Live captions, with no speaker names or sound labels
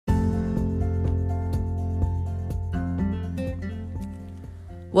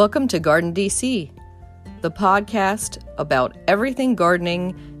Welcome to Garden DC, the podcast about everything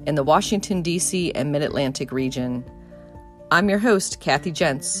gardening in the Washington, D.C. and Mid-Atlantic region. I'm your host, Kathy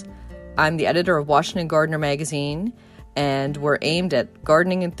Jentz. I'm the editor of Washington Gardener magazine, and we're aimed at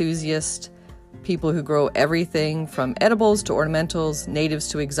gardening enthusiasts, people who grow everything from edibles to ornamentals, natives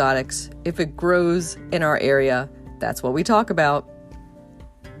to exotics. If it grows in our area, that's what we talk about.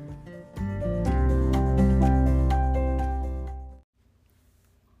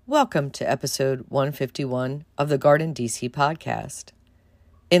 Welcome to episode 151 of the Garden DC podcast.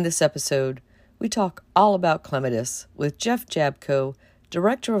 In this episode, we talk all about Clematis with Jeff Jabko,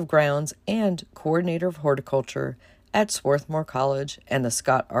 Director of Grounds and Coordinator of Horticulture at Swarthmore College and the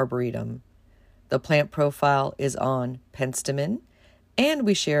Scott Arboretum. The plant profile is on penstemon, and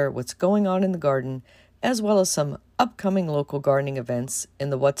we share what's going on in the garden, as well as some upcoming local gardening events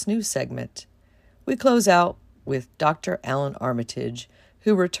in the What's New segment. We close out with Dr. Alan Armitage,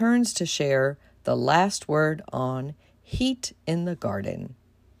 who returns to share the last word on heat in the garden.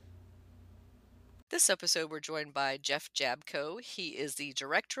 This episode, we're joined by Jeff Jabko. He is the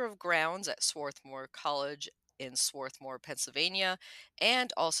Director of Grounds at Swarthmore College in Swarthmore, Pennsylvania,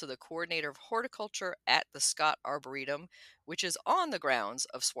 and also the Coordinator of Horticulture at the Scott Arboretum, which is on the grounds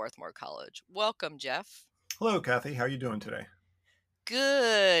of Swarthmore College. Welcome, Jeff. Hello, Kathy. How are you doing today?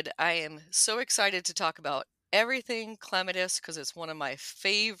 Good. I am so excited to talk about everything clematis because it's one of my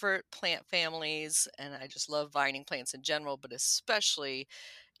favorite plant families, and I just love vining plants in general, but especially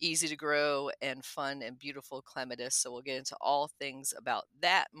easy to grow and fun and beautiful clematis. So we'll get into all things about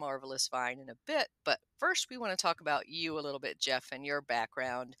that marvelous vine in a bit. But first, we want to talk about you a little bit, Jeff, and your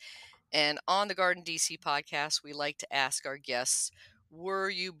background. And on the Garden DC podcast, we like to ask our guests, were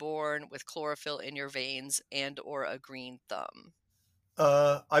you born with chlorophyll in your veins and or a green thumb?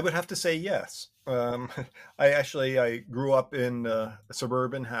 I would have to say yes. I grew up in a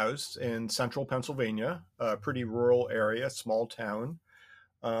suburban house in central Pennsylvania, a pretty rural area, small town,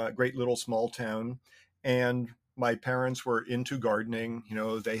 great little small town. And my parents were into gardening. You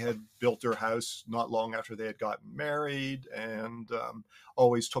know, they had built their house not long after they had gotten married, and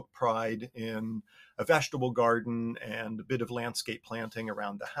always took pride in a vegetable garden and a bit of landscape planting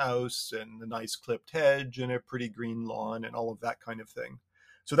around the house and a nice clipped hedge and a pretty green lawn and all of that kind of thing.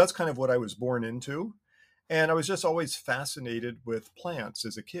 So that's kind of what I was born into. And I was just always fascinated with plants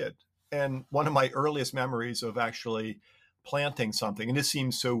as a kid. And one of my earliest memories of actually planting something, and this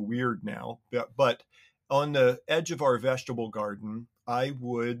seems so weird now, but on the edge of our vegetable garden, I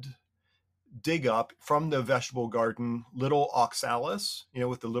would dig up from the vegetable garden little oxalis,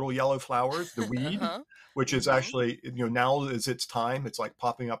 with the little yellow flowers, the weed, which is actually, now is its time. It's like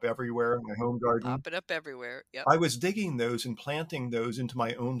popping up everywhere in my home garden. Pop it up everywhere. Yep. I was digging those and planting those into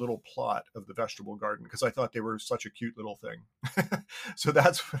my own little plot of the vegetable garden because I thought they were such a cute little thing. So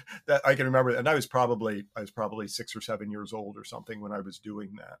that's that I can remember. And I was probably 6 or 7 years old or something when I was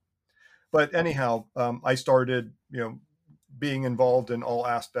doing that. But anyhow, I started, being involved in all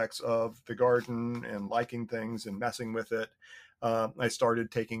aspects of the garden and liking things and messing with it. I started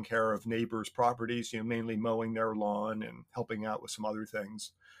taking care of neighbors' properties, mainly mowing their lawn and helping out with some other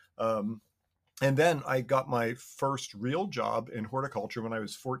things. And then I got my first real job in horticulture when I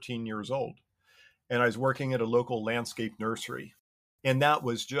was 14 years old. And I was working at a local landscape nursery. And that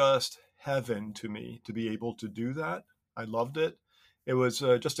was just heaven to me to be able to do that. I loved it. It was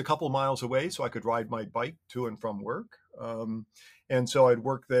just a couple miles away, so I could ride my bike to and from work. And so I'd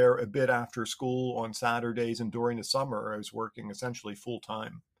work there a bit after school on Saturdays, and during the summer, I was working essentially full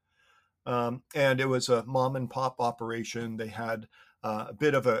time. And it was a mom and pop operation. They had a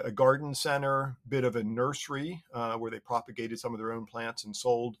bit of a garden center, bit of a nursery where they propagated some of their own plants and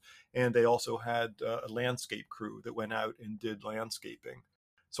sold. And they also had a landscape crew that went out and did landscaping.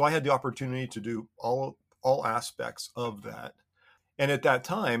 So I had the opportunity to do all aspects of that. And at that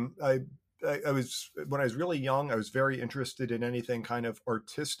time, I was, when I was really young, I was very interested in anything kind of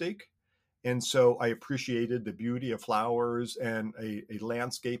artistic. And so I appreciated the beauty of flowers and a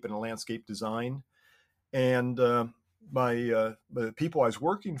landscape and a landscape design. And the people I was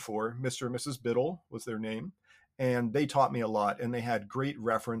working for, Mr. and Mrs. Biddle was their name, and they taught me a lot. And they had great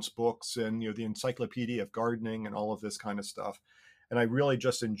reference books and, the Encyclopedia of Gardening and all of this kind of stuff. And I really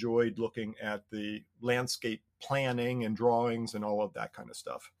just enjoyed looking at the landscape planning and drawings and all of that kind of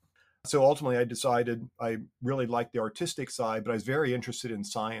stuff. So ultimately, I decided I really liked the artistic side, but I was very interested in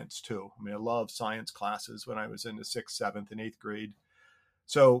science too. I mean, I loved science classes when I was in the 6th, 7th, and 8th grade.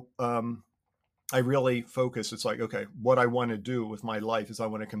 So I really focused. It's like, okay, what I want to do with my life is I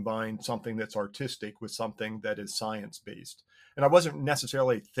want to combine something that's artistic with something that is science-based. And I wasn't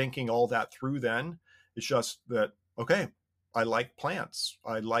necessarily thinking all that through then. It's just that, okay, I like plants.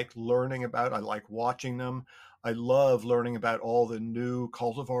 I like watching them. I love learning about all the new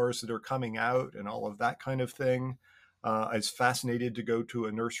cultivars that are coming out and all of that kind of thing. I was fascinated to go to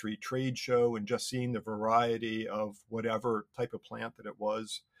a nursery trade show and just seeing the variety of whatever type of plant that it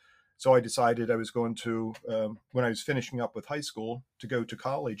was. So I decided I was going to, when I was finishing up with high school, to go to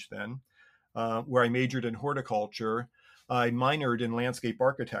college then, where I majored in horticulture. I minored in landscape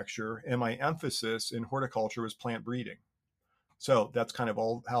architecture, and my emphasis in horticulture was plant breeding. So that's kind of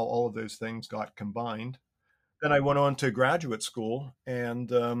all how all of those things got combined. Then I went on to graduate school,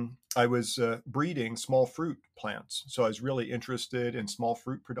 and I was breeding small fruit plants. So I was really interested in small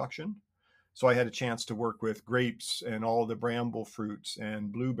fruit production. So I had a chance to work with grapes and all the bramble fruits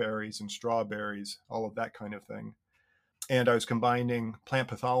and blueberries and strawberries, all of that kind of thing. And I was combining plant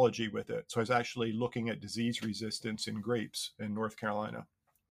pathology with it. So I was actually looking at disease resistance in grapes in North Carolina.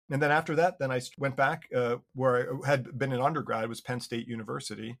 And then after that, then I went back where I had been an undergrad, was Penn State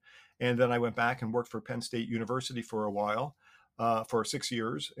University. And then I went back and worked for Penn State University for a while, for 6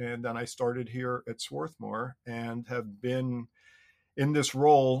 years. And then I started here at Swarthmore and have been in this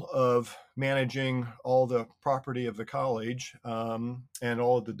role of managing all the property of the college, and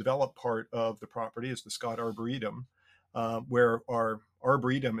all of the developed part of the property is the Scott Arboretum, where our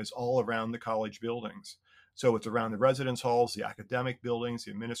Arboretum is all around the college buildings. So it's around the residence halls, the academic buildings,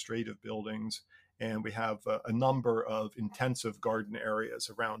 the administrative buildings, and we have a number of intensive garden areas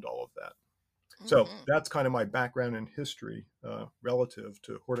around all of that. So Hmm. that's kind of my background in history relative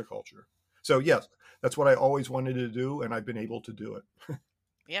to horticulture. So yes, that's what I always wanted to do, and I've been able to do it.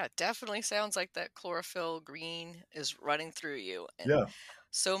 Yeah, it definitely sounds like that chlorophyll green is running through you, and Yeah,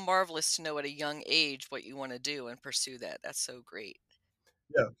 so marvelous to know at a young age what you want to do and pursue that. That's so great.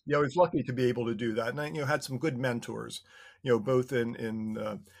 yeah. I was lucky to be able to do that, and I, had some good mentors, both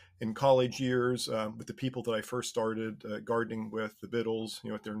in college years, with the people that I first started gardening with, the Biddles,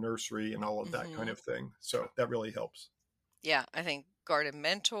 at their nursery and all of that kind Hmm. of thing. So that really helps. Yeah, I think garden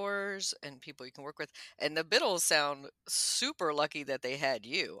mentors and people you can work with. And the Biddles sound super lucky that they had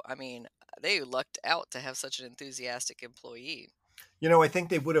you. I mean, they lucked out to have such an enthusiastic employee. I think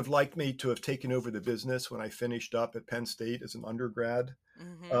they would have liked me to have taken over the business when I finished up at Penn State as an undergrad.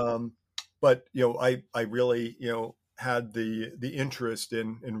 Hmm. Um, but I really had the interest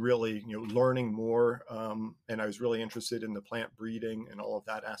in really learning more, and I was really interested in the plant breeding and all of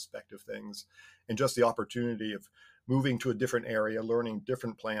that aspect of things, and just the opportunity of moving to a different area, learning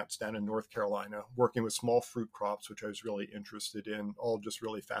different plants down in North Carolina, working with small fruit crops, which I was really interested in, all just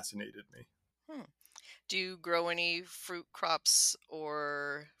really fascinated me. Hmm. Do you grow any fruit crops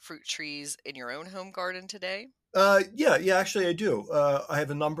or fruit trees in your own home garden today? Yeah, actually, I do. I have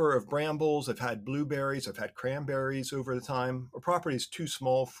a number of brambles. I've had blueberries. I've had cranberries over the time. Our property is too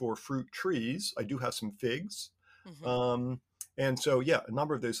small for fruit trees. I do have some figs. Hmm. Um, and so, yeah, a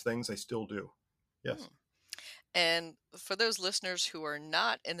number of those things I still do. Hmm. Yes. And for those listeners who are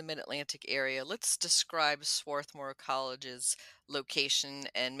not in the Mid Atlantic area, let's describe Swarthmore College's location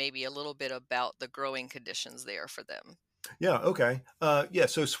and maybe a little bit about the growing conditions there for them. Yeah, okay. Yeah,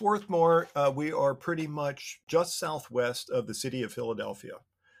 so Swarthmore, we are pretty much just southwest of the city of Philadelphia.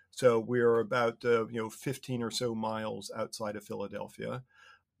 So we're about, 15 or so miles outside of Philadelphia.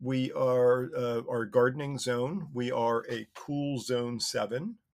 We are our gardening zone. We are a cool zone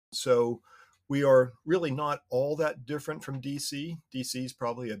 7. So we are really not all that different from DC. DC is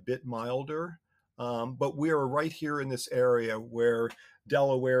probably a bit milder, but we are right here in this area where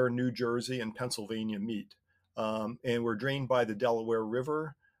Delaware, New Jersey, and Pennsylvania meet. And we're drained by the Delaware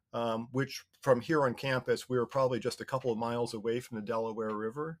River, which from here on campus, we are probably just a couple of miles away from the Delaware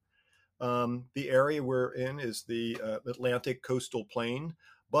River. The area we're in is the Atlantic coastal plain,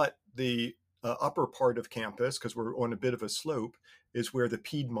 but the upper part of campus, because we're on a bit of a slope, is where the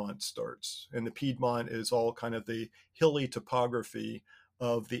Piedmont starts. And the Piedmont is all kind of the hilly topography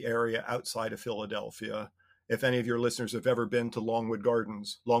of the area outside of Philadelphia. If any of your listeners have ever been to Longwood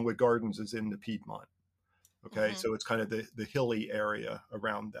Gardens is in the Piedmont. Okay, Hmm. so it's kind of the hilly area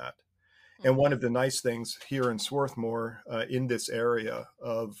around that. And one Hmm. of the nice things here in Swarthmore, in this area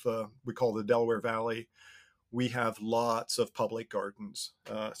of, we call the Delaware Valley, we have lots of public gardens.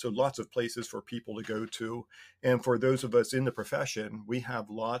 So lots of places for people to go to. And for those of us in the profession, we have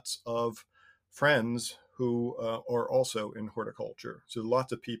lots of friends who are also in horticulture. So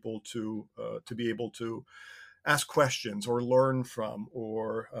lots of people to be able to ask questions or learn from,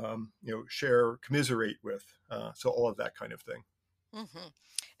 or share, commiserate with. So all of that kind of thing. Hmm.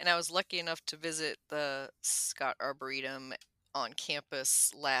 And I was lucky enough to visit the Scott Arboretum on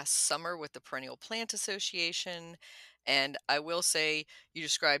campus last summer with the Perennial Plant Association. And I will say you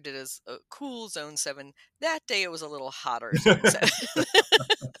described it as a cool zone 7. That day it was a little hotter zone 7.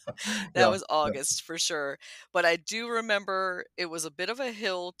 That Yeah, was yeah. August for sure. But I do remember it was a bit of a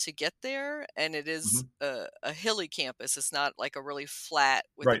hill to get there, and it is Mhm. a hilly campus. It's not like a really flat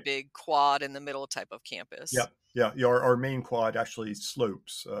with a Right. big quad in the middle type of campus. Yep. Yeah. Yeah. Our main quad actually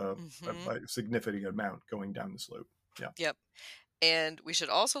slopes Hmm. by a significant amount going down the slope. Yeah. Yep. And we should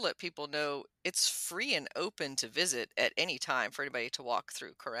also let people know it's free and open to visit at any time for anybody to walk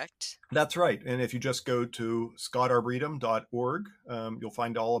through, correct? That's right. And if you just go to scottarboretum.org, you'll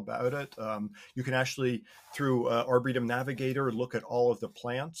find all about it. You can actually, through Arboretum Navigator, look at all of the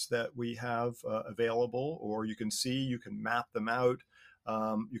plants that we have available, or you can see, you can map them out.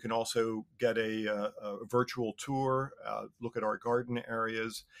 You can also get a virtual tour, look at our garden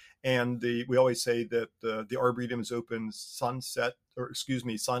areas. And we always say that the Arboretum is open sun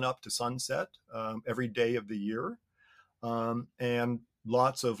up to sunset every day of the year. And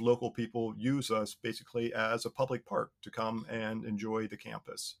lots of local people use us basically as a public park to come and enjoy the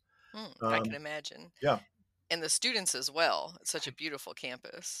campus. I can Um, imagine. yeah, And the students as well. It's such a beautiful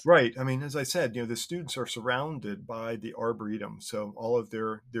campus. right. I mean, as I said, the students are surrounded by the arboretum, so all of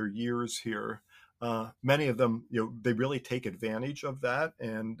their years here. Many of them, they really take advantage of that,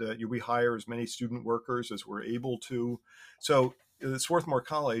 and we hire as many student workers as we're able to. So, Swarthmore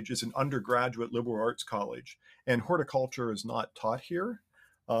College is an undergraduate liberal arts college, and horticulture is not taught here,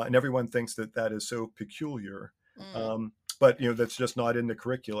 and everyone thinks that that is so peculiar. Mm, Um, but that's just not in the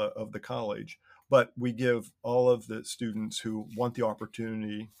curricula of the college. But we give all of the students who want the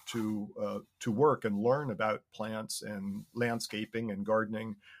opportunity to work and learn about plants and landscaping and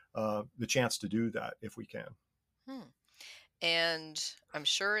gardening the chance to do that if we can. hmm. And I'm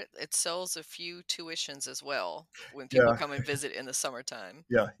sure it sells a few tuitions as well when people Yeah, come and visit in the summertime.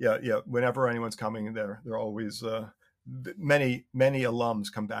 yeah. Whenever anyone's coming there, they're always many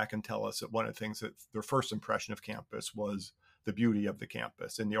alums come back and tell us that one of the things that their first impression of campus was the beauty of the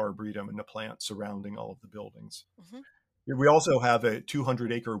campus and the arboretum and the plants surrounding all of the buildings. Hmm. We also have a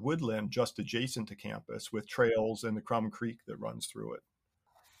 200-acre woodland just adjacent to campus with trails and the Crum Creek that runs through it.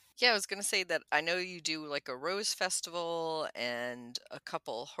 Yeah, I was going to say that I know you do like a rose festival and a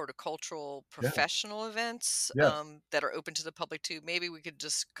couple horticultural Yeah. professional events Yes. that are open to the public too. Maybe we could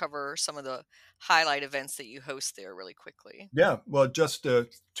just cover some of the highlight events that you host there really quickly. Yeah. Well, just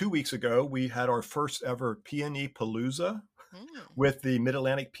 2 weeks ago, we had our first ever Peony Palooza Mm. with the Mid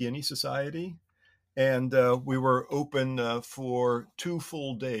Atlantic Peony Society. And we were open for 2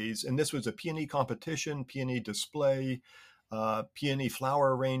 full days. And this was a peony competition, peony display, peony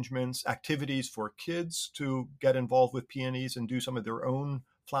flower arrangements, activities for kids to get involved with peonies and do some of their own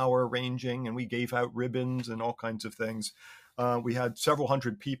flower arranging. And we gave out ribbons and all kinds of things. We had several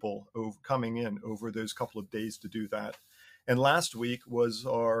hundred people coming in over those couple of days to do that. And last week was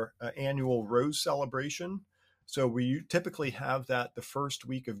our annual rose celebration. So we typically have that the first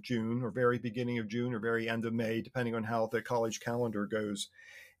week of June or very beginning of June or very end of May, depending on how the college calendar goes.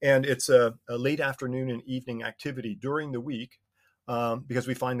 And it's a late afternoon and evening activity during the week because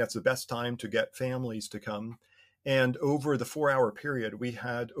we find that's the best time to get families to come. And over the 4 hour period, we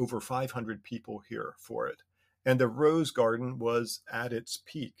had over 500 people here for it. And the Rose Garden was at its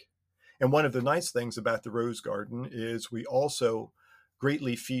peak. And one of the nice things about the Rose Garden is we also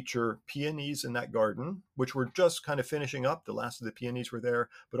greatly feature peonies in that garden, which we're just kind of finishing up. The last of the peonies were there,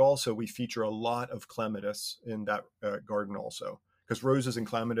 but also we feature a lot of clematis in that garden also, because roses and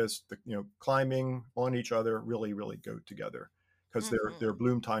clematis, climbing on each other really, really go together because their Hmm.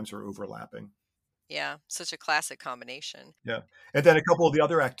 bloom times are overlapping. Yeah, such a classic combination. Yeah. And then a couple of the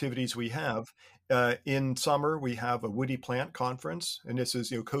other activities we have in summer, we have a Woody Plant Conference, and this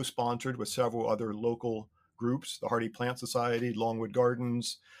is co-sponsored with several other local groups: the Hardy Plant Society, Longwood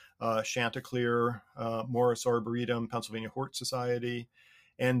Gardens, Chanticleer, Morris Arboretum, Pennsylvania Hort Society,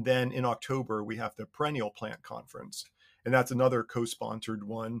 and then in October we have the Perennial Plant Conference, and that's another co-sponsored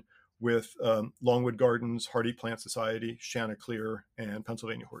one with Longwood Gardens, Hardy Plant Society, Chanticleer, and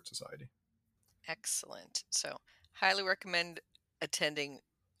Pennsylvania Hort Society. Excellent. So, highly recommend attending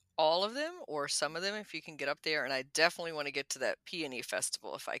all of them or some of them if you can get up there. And I definitely want to get to that peony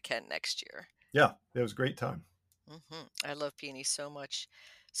festival if I can next year. Yeah, it was a great time. I love peonies so much.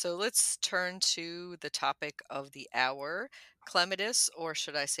 So let's turn to the topic of the hour, clematis, or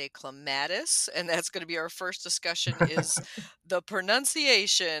should I say clematis? And that's going to be our first discussion. Is the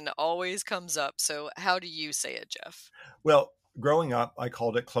pronunciation always comes up? So how do you say it, Jeff? Well, growing up, I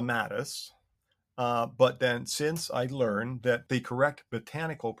called it clematis. But then since I learned that the correct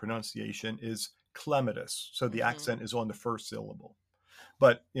botanical pronunciation is clematis, so the Hmm. accent is on the first syllable.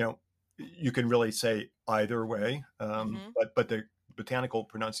 But, you can really say either way, Mm-hmm. but the botanical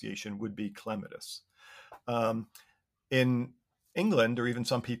pronunciation would be Clematis. Um, in England, or even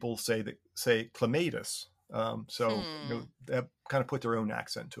some people say Clematis. So Hmm. they have kind of put their own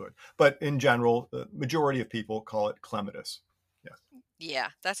accent to it. But in general, the majority of people call it Clematis. Yeah. Yeah,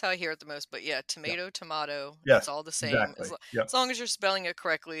 that's how I hear it the most. But yeah, Yeah. tomato, tomato, it's Yes. all the same. Exactly. Yep. As long as you're spelling it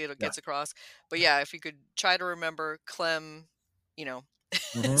correctly, it Yeah. gets across. But Yeah. yeah, if you could try to remember Clem, you know,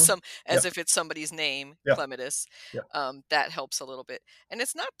 Hmm. some Yeah. as if it's somebody's name, Yeah. Clematis, Yeah. that helps a little bit. And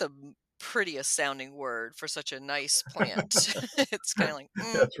it's not the prettiest sounding word for such a nice plant. It's kind of like,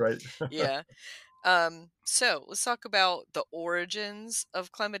 That's right. yeah. So let's talk about the origins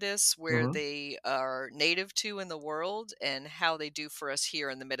of clematis, where Hmm. they are native to in the world, and how they do for us here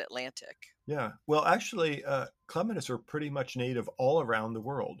in the mid-Atlantic. Yeah. Well, actually, Clematis are pretty much native all around the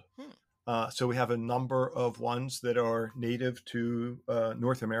world. Hmm. So we have a number of ones that are native to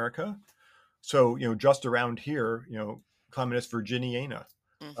North America. So, just around here, Clematis virginiana,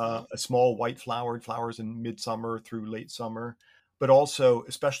 Mm-hmm. a small white flowered flowers in midsummer through late summer, but also,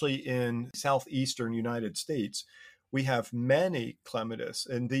 especially in southeastern United States, we have many clematis,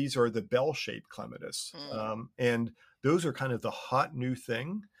 and these are the bell-shaped clematis. Hmm. And those are kind of the hot new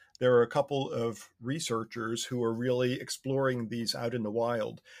thing. There are a couple of researchers who are really exploring these out in the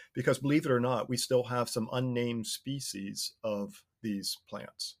wild because, believe it or not, we still have some unnamed species of these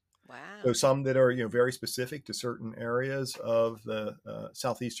plants. So Wow. some that are very specific to certain areas of the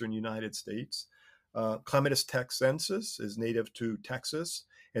southeastern United States. Clematis texensis is native to Texas,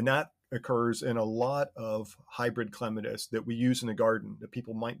 and that occurs in a lot of hybrid clematis that we use in the garden that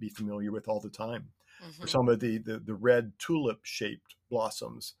people might be familiar with all the time. Or Mm-hmm. some of the red tulip shaped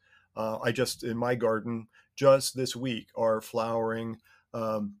blossoms. I just in my garden just this week are flowering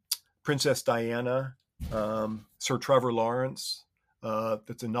um, Princess Diana, Sir Trevor Lawrence,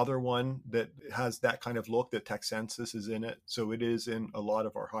 that's another one that has that kind of look that Texensis is in it. So it is in a lot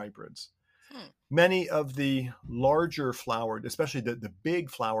of our hybrids. Hmm. Many of the larger flowered, especially the big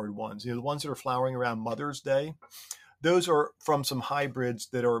flowered ones, the ones that are flowering around Mother's Day, those are from some hybrids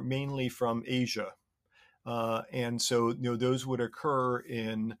that are mainly from Asia. And so, those would occur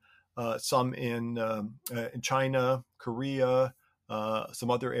in some in China, Korea,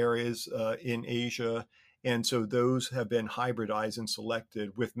 some other areas in Asia. And so those have been hybridized and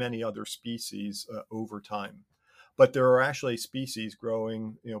selected with many other species over time. But there are actually species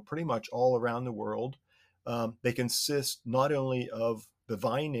growing, pretty much all around the world. They consist not only of the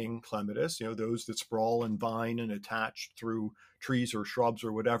vining clematis, those that sprawl and vine and attach through trees or shrubs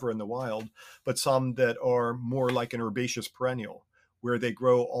or whatever in the wild, but some that are more like an herbaceous perennial, where they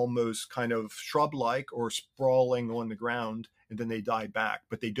grow almost kind of shrub like or sprawling on the ground and then they die back,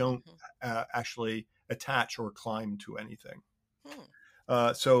 but they don't Mm-hmm. actually attach or climb to anything.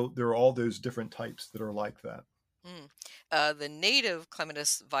 Hmm. So there are all those different types that are like that. Hmm. The native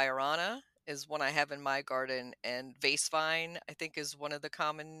Clematis viorana is one I have in my garden, and vase vine, I think, is one of the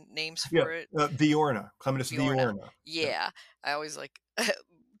common names Yeah, for it. Viorna, Clematis Viorna. Viorna. Yeah, Yeah, I always like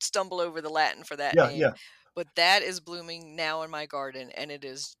stumble over the Latin for that yeah, name. yeah, But that is blooming now in my garden, and it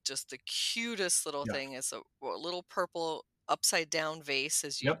is just the cutest little yeah. thing. It's a little purple upside down vase,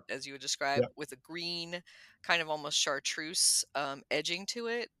 Yep, as you would describe, yep. with a green kind of almost chartreuse edging to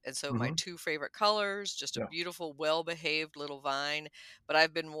it. And so my Hmm. two favorite colors, just a Yeah. beautiful, well behaved little vine. But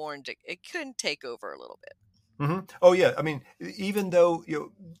I've been warned it could take over a little bit. Oh yeah, I mean, even though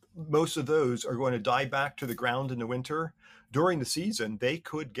most of those are going to die back to the ground in the winter, during the season they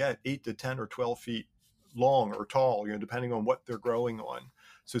could get 8 to 10 or 12 feet long or tall, depending on what they're growing on.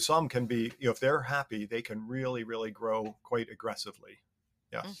 So some can be, if they're happy, they can really, really grow quite aggressively.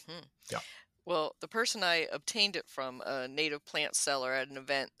 Yes. Hmm. Yeah. Well, the person I obtained it from, a native plant seller at an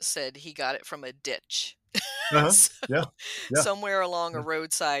event, said he got it from a ditch. Uh-huh. So Yeah. Yeah. somewhere along a Yeah.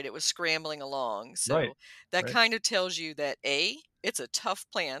 roadside, it was scrambling along. Right. So that Right. kind of tells you that A, it's a tough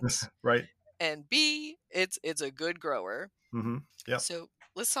plant, Right. and B, it's a good grower. Mm-hmm. Yeah. So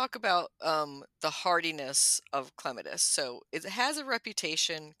let's talk about the hardiness of clematis. So it has a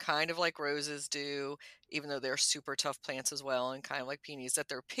reputation, kind of like roses do, even though they're super tough plants as well, and kind of like peonies, that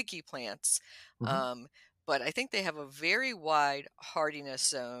they're picky plants. Mm-hmm. Um, but I think they have a very wide hardiness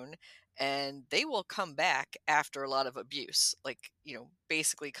zone, and they will come back after a lot of abuse, like,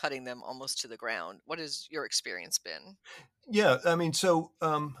 basically cutting them almost to the ground. What has your experience been? Yeah. I mean, so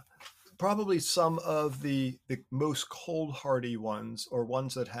probably some of the most cold hardy ones, or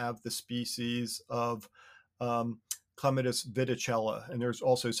ones that have the species of um, Clematis viticella, and there's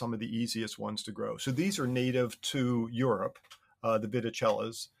also some of the easiest ones to grow. So these are native to Europe, the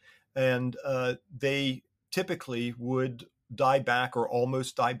viticellas, and they typically would die back or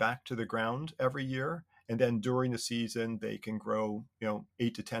almost die back to the ground every year. And then during the season, they can grow,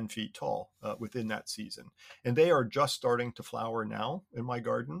 8 to 10 feet tall within that season. And they are just starting to flower now in my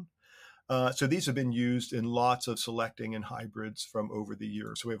garden. So these have been used in lots of selecting and hybrids from over the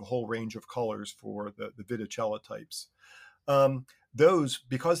years. So we have a whole range of colors for the Viticella types. Um, those,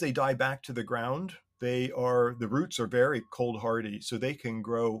 because they die back to the ground, the roots are very cold hardy, so they can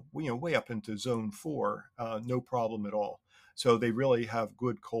grow, way up into zone 4, no problem at all. So they really have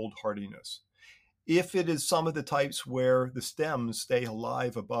good cold hardiness. If it is some of the types where the stems stay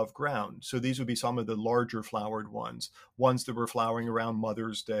alive above ground, so these would be some of the larger flowered ones that were flowering around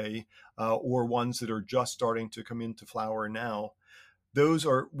Mother's Day, or ones that are just starting to come into flower now, those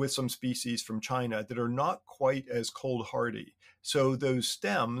are with some species from China that are not quite as cold hardy. So those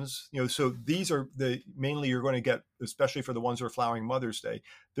stems, so these are mainly you're going to get, especially for the ones that are flowering Mother's Day,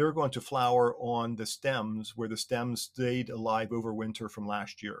 they're going to flower on the stems where the stems stayed alive over winter from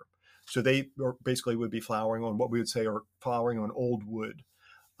last year. So they basically would be flowering on what we would say are flowering on old wood.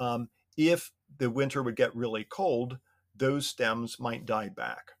 Um, if the winter would get really cold, those stems might die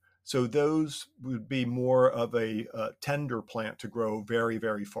back. So those would be more of a tender plant to grow very,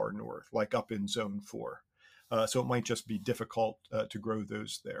 very far north, like up in zone 4. So it might just be difficult to grow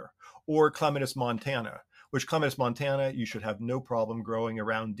those there. Or Clematis montana, which Clematis montana you should have no problem growing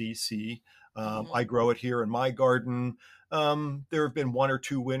around DC. I Hmm. grow it here in my garden. There have been 1 or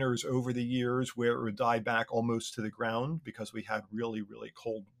 2 winters over the years where it would die back almost to the ground because we had really, really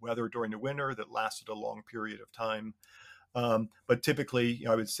cold weather during the winter that lasted a long period of time. But typically,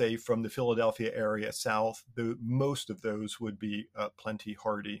 I would say from the Philadelphia area south, most of those would be plenty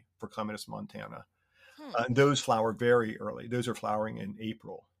hardy for Clematis montana. Hmm. And those flower very early. Those are flowering in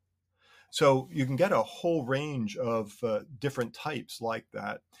April. So you can get a whole range of different types like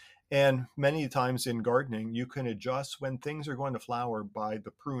that. And many times in gardening, you can adjust when things are going to flower by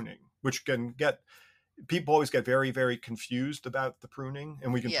the pruning, which can get people always get very, very confused about the pruning,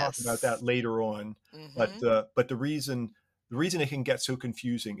 and we can talk about that Yes. later on. Hmm. But the reason it can get so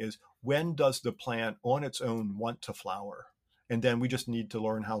confusing is when does the plant on its own want to flower, and then we just need to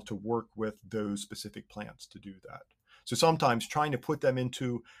learn how to work with those specific plants to do that. So sometimes trying to put them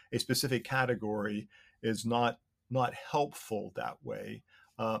into a specific category is not helpful that way.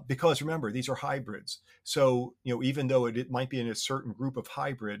 Because remember, these are hybrids. So, even though it might be in a certain group of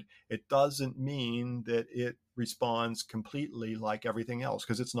hybrid, it doesn't mean that it responds completely like everything else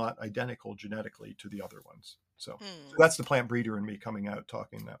because it's not identical genetically to the other ones. So Hmm. that's the plant breeder in me coming out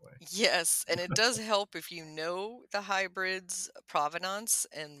talking that way. Yes, and it does help if you know the hybrid's provenance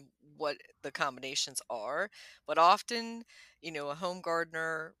and what the combinations are. But often, a home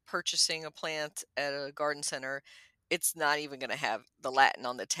gardener purchasing a plant at a garden center, it's not even going to have the Latin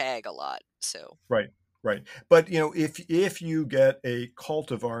on the tag a lot. So, Right, right. But if you get a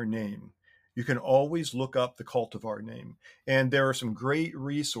cultivar name, you can always look up the cultivar name, and there are some great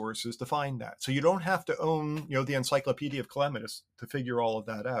resources to find that. So you don't have to own, the Encyclopedia of Clematis to figure all of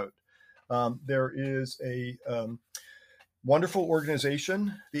that out. There is a wonderful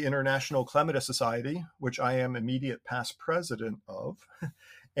organization, the International Clematis Society, which I am immediate past president of.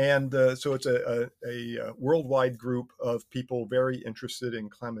 And so it's a worldwide group of people very interested in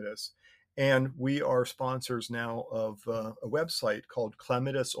clematis. And we are sponsors now of a website called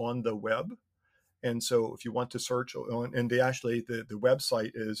Clematis on the Web. And so if you want to search on, and the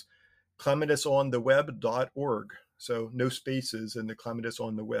website is clematisontheweb.org. So no spaces in the Clematis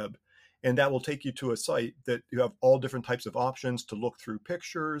on the Web. And that will take you to a site that you have all different types of options to look through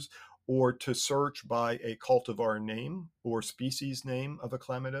pictures or to search by a cultivar name or species name of a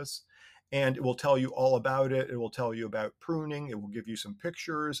clematis. And it will tell you all about it. It will tell you about pruning. It will give you some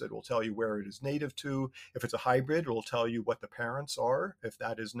pictures. It will tell you where it is native to. If it's a hybrid, it will tell you what the parents are, if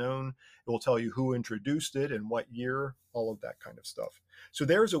that is known. It will tell you who introduced it and what year, all of that kind of stuff. So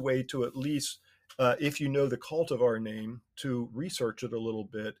there's a way to at least, if you know the cultivar name, to research it a little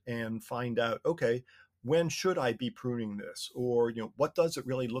bit and find out, okay, when should I be pruning this? Or, what does it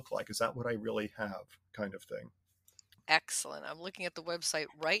really look like? Is that what I really have? Kind of thing. excellent. I'm looking at the website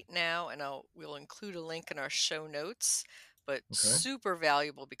right now, and we'll include a link in our show notes. But Okay. super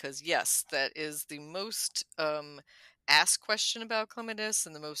valuable because yes, that is the most asked question about clematis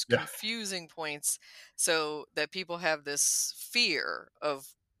and the most Yeah. confusing points. So that people have this fear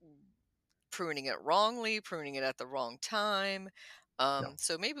of pruning it wrongly, pruning it at the wrong time. Yeah.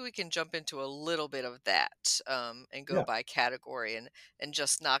 So maybe we can jump into a little bit of that and go Yeah. by category and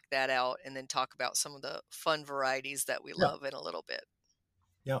just knock that out, and then talk about some of the fun varieties that we Yeah. love in a little bit.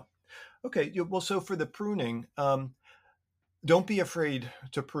 Yeah. Okay. Well, so for the pruning, Don't be afraid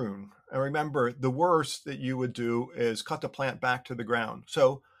to prune. And remember, the worst that you would do is cut the plant back to the ground.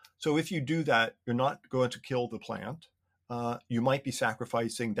 So if you do that, you're not going to kill the plant. You might be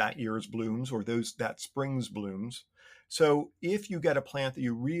sacrificing that year's blooms or that spring's blooms. So if you get a plant that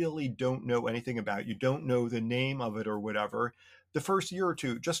you really don't know anything about, you don't know the name of it or whatever, the first year or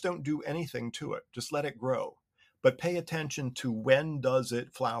two, just don't do anything to it. Just let it grow. But pay attention to when does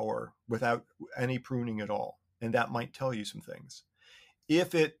it flower without any pruning at all. And that might tell you some things.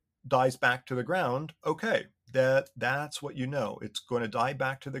 If it dies back to the ground, okay, that's what you know. It's going to die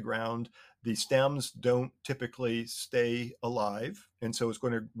back to the ground. The stems don't typically stay alive, and so it's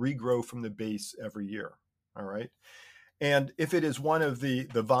going to regrow from the base every year. All right. And if it is one of the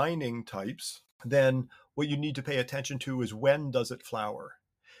vining types, then what you need to pay attention to is when does it flower?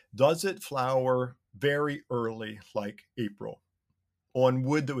 Does it flower very early, like April, on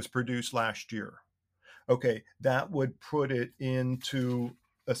wood that was produced last year? Okay, that would put it into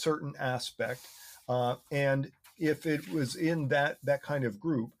a certain aspect. And if it was in that kind of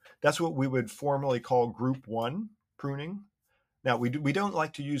group, that's what we would formally call group one pruning. Now we don't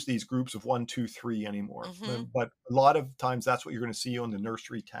like to use these groups of 1, 2, 3 anymore, Mm-hmm. but a lot of times that's what you're going to see on the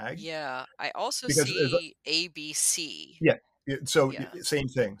nursery tag Yeah. I also because see ABC. yeah. So Yeah. same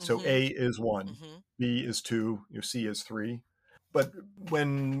thing. So Mm-hmm. A is 1, Mm-hmm. B is 2, C is 3. But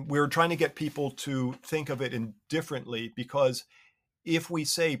when we're trying to get people to think of it in differently, because if we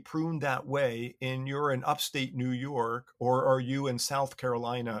say prune that way and you're in upstate New York or are you in South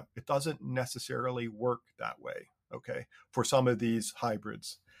Carolina, it doesn't necessarily work that way, okay, for some of these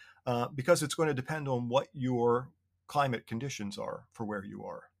hybrids, because it's going to depend on what your climate conditions are for where you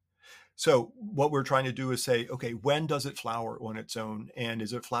are. So what we're trying to do is say, okay, when does it flower on its own? And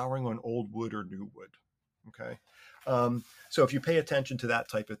is it flowering on old wood or new wood? Okay. So if you pay attention to that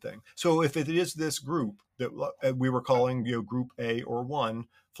type of thing. So if it is this group that we were calling, group A or 1,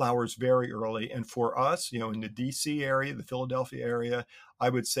 flowers very early. And for us, in the DC area, the Philadelphia area, I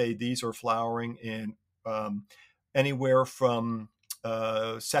would say these are flowering in anywhere from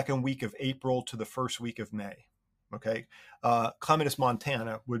second week of April to the first week of May. Okay. Clematis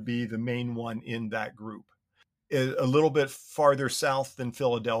montana would be the main one in that group. A little bit farther south than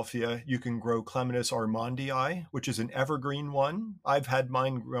Philadelphia, you can grow Clematis armandii, which is an evergreen one. I've had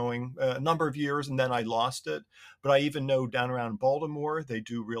mine growing a number of years and then I lost it. But I even know down around Baltimore, they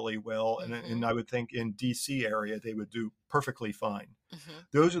do really well. And Mm-hmm. I would think in DC area, they would do perfectly fine. Mm-hmm.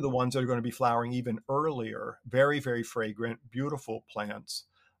 Those are the ones that are going to be flowering even earlier. Very, very fragrant, beautiful plants.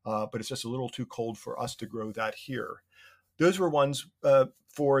 But it's just a little too cold for us to grow that here. Those were ones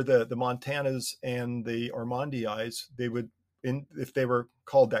for the Montanas and the Armandii. They would, if they were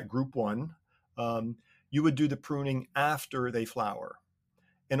called that group 1, you would do the pruning after they flower.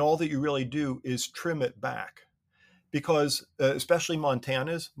 And all that you really do is trim it back because especially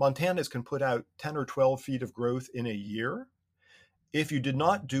Montanas can put out 10 or 12 feet of growth in a year. If you did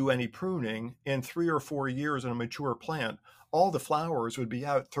not do any pruning in 3 or 4 years in a mature plant, all the flowers would be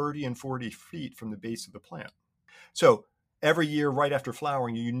out 30 and 40 feet from the base of the plant. So every year right after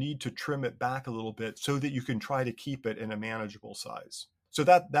flowering, you need to trim it back a little bit so that you can try to keep it in a manageable size. So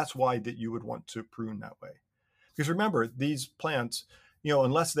that's why that you would want to prune that way. Because remember, these plants,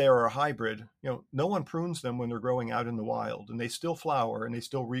 unless they are a hybrid, no one prunes them when they're growing out in the wild, and they still flower and they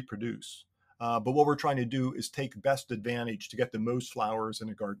still reproduce. But what we're trying to do is take best advantage to get the most flowers in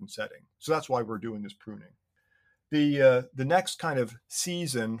a garden setting. So that's why we're doing this pruning. The next kind of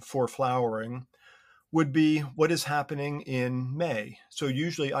season for flowering would be what is happening in May. So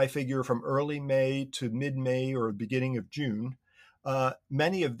usually I figure from early May to mid-May or beginning of June.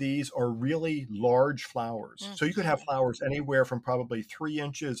 Many of these are really large flowers. So you could have Mm-hmm. flowers anywhere from probably 3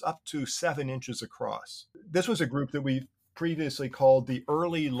 inches up to 7 inches across. This was a group that we previously called the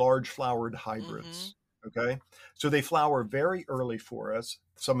early large flowered Mm-hmm. hybrids. Okay. So they flower very early for us,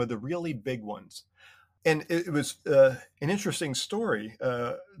 some of the really big ones. And it was an interesting story.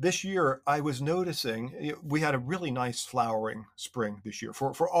 This year, I was noticing we had a really nice flowering spring this year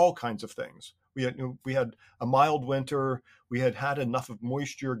for all kinds of things. We had a mild winter. We had enough of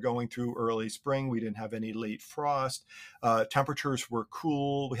moisture going through early spring. We didn't have any late frost. Temperatures were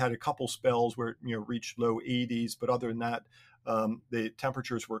cool. We had a couple spells where it reached low 80s, but other than that, the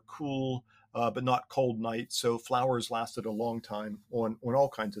temperatures were cool, but not cold nights. So flowers lasted a long time on all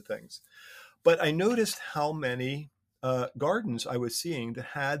kinds of things. But I noticed how many gardens I was seeing that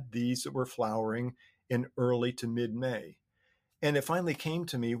had these that were flowering in early to mid May. And it finally came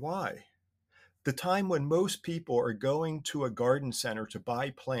to me why. The time when most people are going to a garden center to buy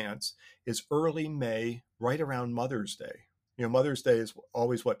plants is early May, right around Mother's Day. Mother's Day is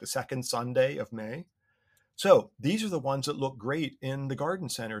always what, the second Sunday of May? So these are the ones that look great in the garden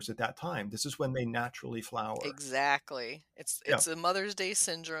centers at that time. This is when they naturally flower. Exactly. It's Yeah. it's a Mother's Day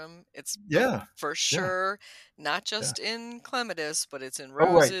syndrome. It's Yeah. for Yeah. sure not Yeah. just in clematis, but it's in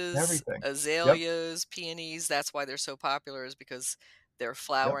Oh, right. roses, Everything. Yep. azaleas, peonies. That's why they're so popular is because they're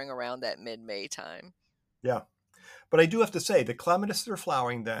Yep. flowering around that mid-May time. Yeah. But I do have to say, the clematis that are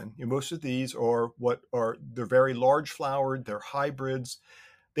flowering then, most of these are they're very large flowered, they're hybrids.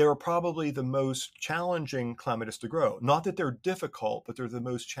 They're probably the most challenging clematis to grow. Not that they're difficult, but they're the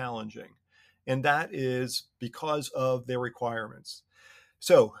most challenging. And that is because of their requirements.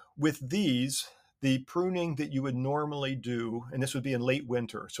 So with these, the pruning that you would normally do, and this would be in late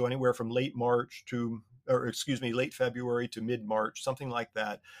winter, so anywhere from late March to, or excuse me, late February to mid-March, something like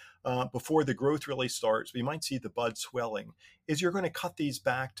that, before the growth really starts, we might see the bud swelling, is you're going to cut these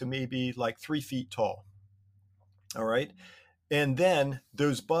back to maybe like 3 feet tall. All right. And then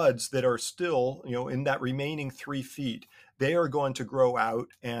those buds that are still, in that remaining 3 feet, they are going to grow out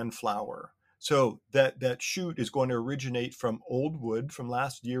and flower. So that shoot is going to originate from old wood, from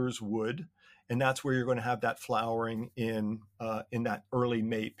last year's wood, and that's where you're going to have that flowering in that early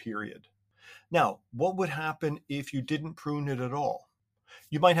May period. Now, what would happen if you didn't prune it at all?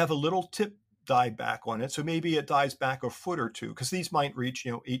 You might have a little tip die back on it. So maybe it dies back a foot or two because these might reach,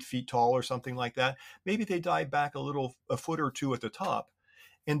 8 feet tall or something like that. Maybe they die back a foot or two at the top.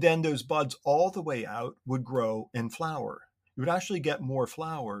 And then those buds all the way out would grow and flower. You would actually get more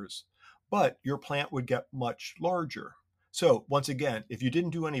flowers, but your plant would get much larger. So once again, if you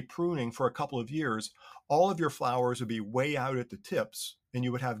didn't do any pruning for a couple of years, all of your flowers would be way out at the tips and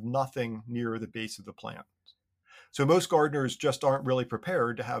you would have nothing near the base of the plant. So most gardeners just aren't really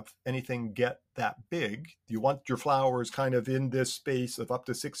prepared to have anything get that big. You want your flowers kind of in this space of up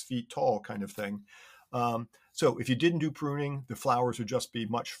to 6 feet tall kind of thing. So if you didn't do pruning, the flowers would just be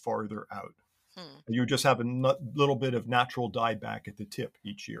much farther out. Hmm. You just have a little bit of natural dieback at the tip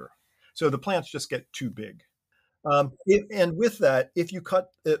each year. So the plants just get too big. And with that, if you cut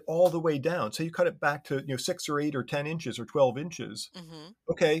it all the way down, so you cut it back to 6 or 8 or 10 inches or 12 inches, Mhm.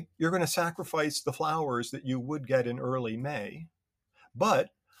 okay, you're going to sacrifice the flowers that you would get in early May, but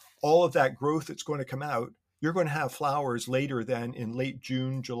all of that growth that's going to come out, you're going to have flowers later than in late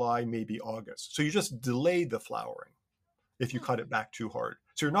June, July, maybe August. So you just delay the flowering if you Hmm. cut it back too hard.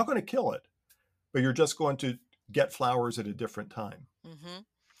 So you're not going to kill it, but you're just going to get flowers at a different time. Mhm.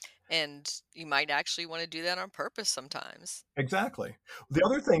 And you might actually wanna do that on purpose sometimes. Exactly. The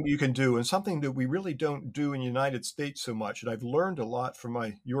other thing you can do, and something that we really don't do in the United States so much, and I've learned a lot from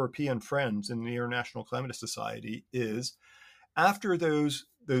my European friends in the International Clematis Society, is after those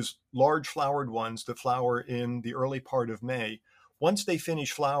large flowered ones that flower in the early part of May, once they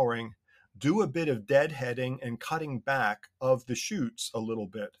finish flowering, do a bit of deadheading and cutting back of the shoots a little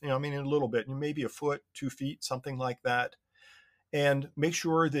bit. I mean, a little bit, maybe a foot, 2 feet, something like that, and make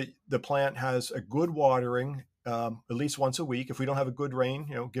sure that the plant has a good watering at least once a week. If we don't have a good rain,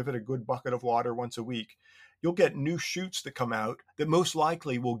 give it a good bucket of water once a week. You'll get new shoots that come out that most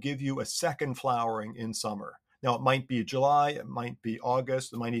likely will give you a second flowering in summer. Now, it might be July, it might be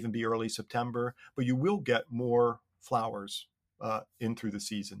August, it might even be early September, but you will get more flowers in through the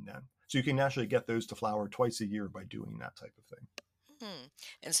season then. So you can actually get those to flower twice a year by doing that type of thing. Hmm.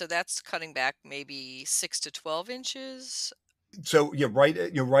 And so that's cutting back maybe 6 to 12 inches? So you're right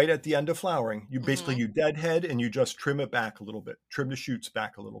at the end of flowering. Mhm. You deadhead and you just trim it back a little bit, trim the shoots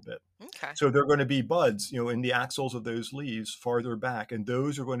back a little bit. Okay. So they're going to be buds, in the axils of those leaves farther back, and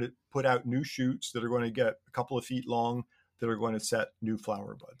those are going to put out new shoots that are going to get a couple of feet long that are going to set new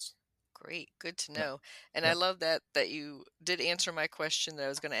flower buds. Great, good to Yeah, know. And I yeah, love that you did answer my question that I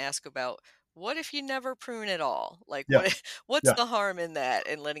was going to ask about what if you never prune at all? Like yeah, what's yeah, the harm in that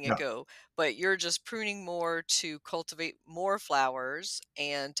and letting it yeah, go? But you're just pruning more to cultivate more flowers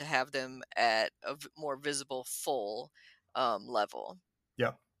and to have them at a more visible full level.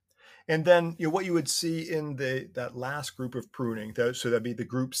 yeah. And then what you would see in the that last group of pruning, so that'd be the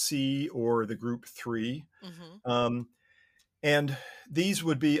group C or the group three. Mhm. Um, And these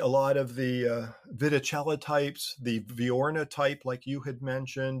would be a lot of the Viticella types, the Viorna type, like you had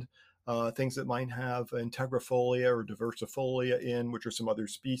mentioned, things that might have integrifolia or diversifolia in, which are some other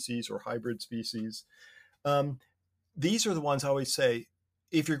species or hybrid species. Um, these are the ones I always say,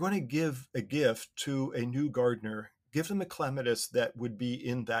 if you're going to give a gift to a new gardener, give them a clematis that would be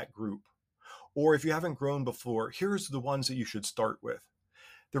in that group. Or if you haven't grown before, here's the ones that you should start with.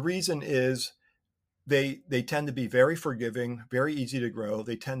 The reason is they tend to be very forgiving, very easy to grow.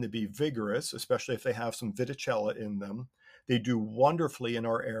 They tend to be vigorous, especially if they have some Viticella in them. They do wonderfully in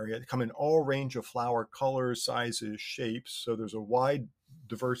our area. They come in all range of flower colors, sizes, shapes. So there's a wide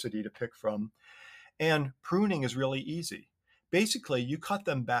diversity to pick from. And pruning is really easy. Basically, you cut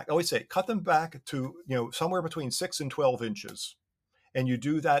them back. I always say cut them back to, somewhere between 6 and 12 inches. And you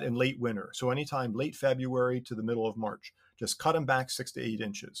do that in late winter. So anytime late February to the middle of March, just cut them back 6 to 8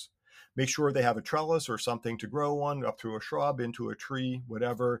 inches. Make sure they have a trellis or something to grow on, up through a shrub, into a tree,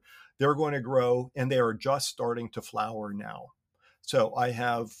 whatever. They're going to grow, and they are just starting to flower now. So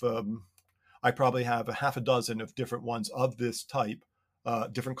I probably have a half a dozen of different ones of this type,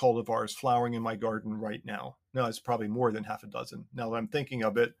 different cultivars flowering in my garden right now. No, it's probably more than half a dozen. Now that I'm thinking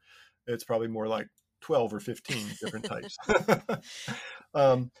of it, it's probably more like 12 or 15 different types.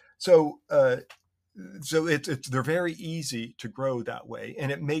 um, so, uh, so they're very easy to grow that way,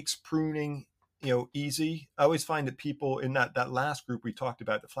 and it makes pruning, easy. I always find that people in that last group we talked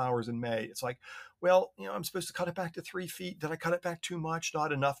about, the flowers in May, it's like, well, I'm supposed to cut it back to 3 feet. Did I cut it back too much?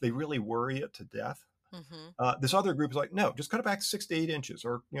 Not enough. They really worry it to death. Mm-hmm. This other group is like, no, just cut it back 6 to 8 inches,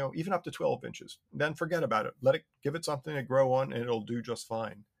 or even up to 12 inches. Then forget about it. Give it something to grow on, and it'll do just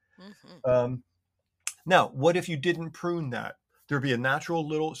fine. Mm-hmm. Um, Now, what if you didn't prune that? There'd be a natural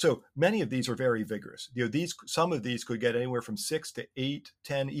little. So many of these are very vigorous. Some of these could get anywhere from 6 to 8,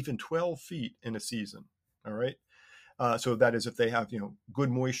 10, even 12 feet in a season. All right. So that is if they have good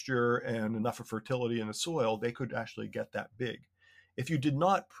moisture and enough of fertility in the soil, they could actually get that big. If you did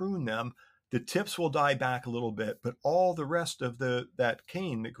not prune them, the tips will die back a little bit, but all the rest of that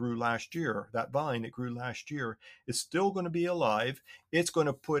cane that grew last year, that vine that grew last year, is still going to be alive. It's going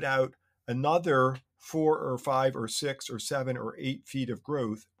to put out another 4 or 5 or 6 or 7 or 8 feet of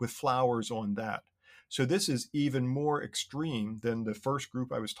growth with flowers on that. So this is even more extreme than the first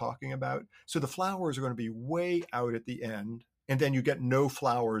group I was talking about. So the flowers are going to be way out at the end, and then you get no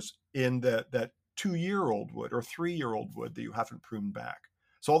flowers in that 2-year-old wood or 3-year-old wood that you haven't pruned back.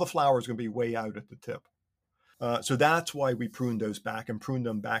 So all the flowers are going to be way out at the tip. So that's why we prune those back and prune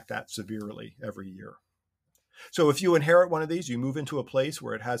them back that severely every year. So if you inherit one of these, you move into a place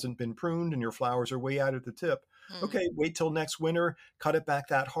where it hasn't been pruned and your flowers are way out at the tip. Mm. Okay, wait till next winter, cut it back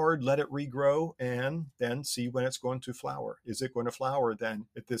that hard, let it regrow, and then see when it's going to flower. Is it going to flower then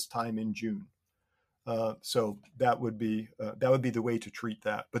at this time in June? So that would be the way to treat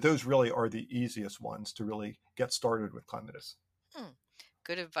that. But those really are the easiest ones to really get started with clematis. Hmm.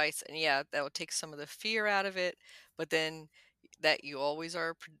 Good advice. And yeah, that will take some of the fear out of it. But then that you always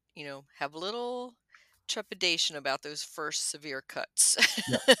are, have a little trepidation about those first severe cuts.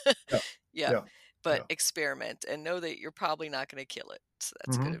 Yeah, yeah, Yeah. yeah, But yeah. experiment and know that you're probably not going to kill it. So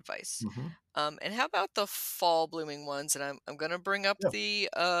that's good Mm-hmm. advice. Mm-hmm. And how about the fall blooming ones? And I'm going to bring up Yeah, the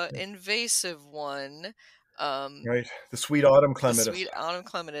yeah. invasive one. Um, Right. The sweet autumn the clematis. sweet autumn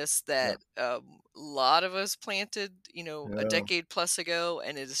clematis Yeah, that a lot of us planted, a yeah, decade plus ago,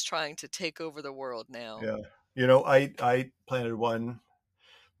 and it is trying to take over the world now. yeah. I planted one.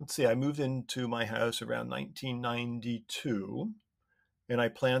 Let's see, I moved into my house around 1992, and I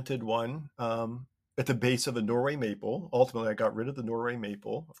planted one at the base of a Norway maple. Ultimately, I got rid of the Norway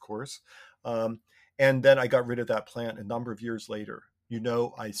maple, of course. Um, and then I got rid of that plant a number of years later.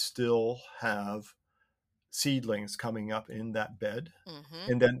 I still have seedlings coming up in that bed.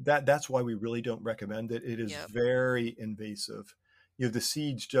 Mm-hmm. And then that's why we really don't recommend it. It is Yep. very invasive. The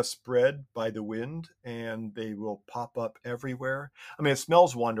seeds just spread by the wind and they will pop up everywhere. I mean, it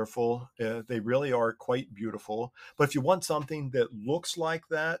smells wonderful. They really are quite beautiful. But if you want something that looks like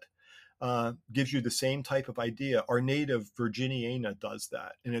that, gives you the same type of idea, our native Virginiana does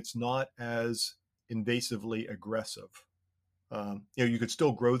that. And it's not as invasively aggressive. You could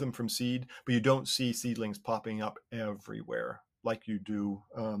still grow them from seed, but you don't see seedlings popping up everywhere like you do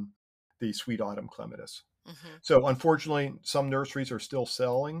the sweet autumn clematis. Mm-hmm. So unfortunately, some nurseries are still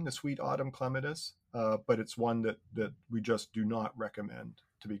selling the sweet autumn clematis, but it's one that we just do not recommend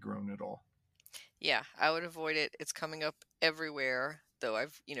to be grown at all. Yeah, I would avoid it. It's coming up everywhere, though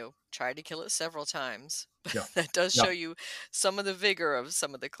I've, tried to kill it several times. Yeah, That does yeah, show you some of the vigor of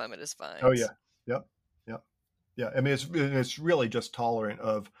some of the clematis oh vines. yeah, yep, yep, yeah. I mean, it's really just tolerant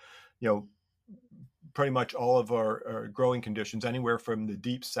of, you know, pretty much all of our growing conditions, anywhere from the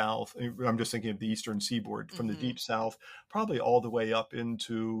deep south. I'm just thinking of the eastern seaboard, from the Mm-hmm. deep south, probably all the way up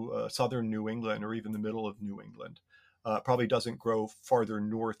into southern New England or even the middle of New England. Probably doesn't grow farther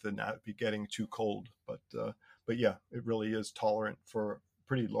north than that; it'd be getting too cold. But yeah, it really is tolerant for a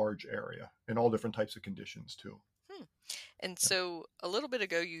pretty large area and all different types of conditions too. Hmm. And Yeah. so a little bit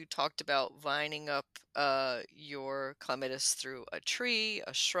ago, you talked about vining up your clematis through a tree,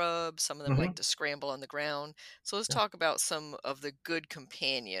 a shrub. Some of them like Hmm. to scramble on the ground. So let's Yeah. talk about some of the good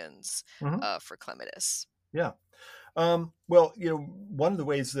companions Hmm. for clematis. Yeah. Well, one of the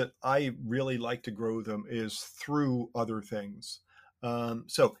ways that I really like to grow them is through other things.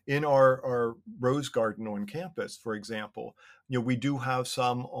 So in our rose garden on campus, for example, we do have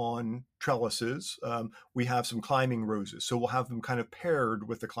some on trellises. We have some climbing roses. So we'll have them kind of paired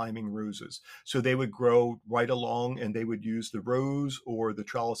with the climbing roses. So they would grow right along and they would use the rose or the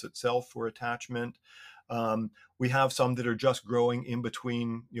trellis itself for attachment. We have some that are just growing in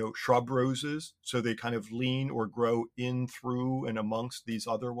between, shrub roses. So they kind of lean or grow in through and amongst these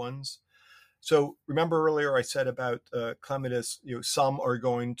other ones. So remember earlier I said about clematis, some are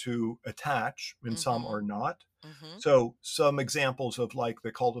going to attach and some Mm-hmm. are not. Mm-hmm. So some examples of like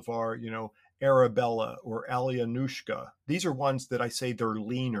the cultivar, Arabella or Alianushka, these are ones that I say they're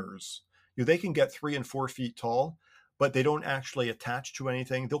leaners. They can get 3 and 4 feet tall, but they don't actually attach to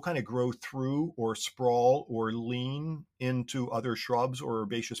anything. They'll kind of grow through or sprawl or lean into other shrubs or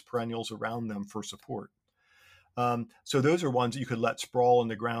herbaceous perennials around them for support. So those are ones that you could let sprawl in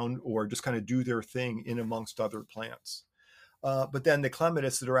the ground or just kind of do their thing in amongst other plants. But then the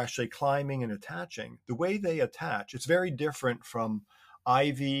clematis that are actually climbing and attaching, the way they attach, it's very different from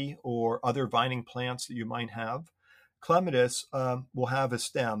ivy or other vining plants that you might have. Clematis will have a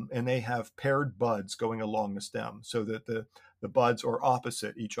stem and they have paired buds going along the stem so that the buds are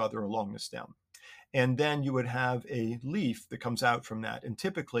opposite each other along the stem. And then you would have a leaf that comes out from that. And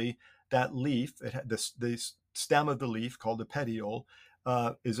typically that leaf, the stem of the leaf called the petiole,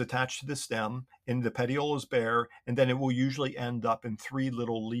 is attached to the stem, and the petiole is bare, and then it will usually end up in 3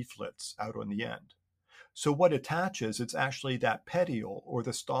 little leaflets out on the end. So what attaches, it's actually that petiole or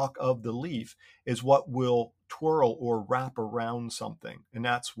the stalk of the leaf is what will twirl or wrap around something. And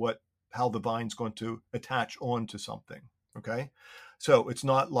that's how the vine's going to attach onto something. Okay. So it's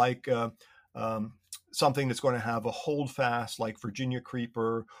not like um, something that's going to have a holdfast like Virginia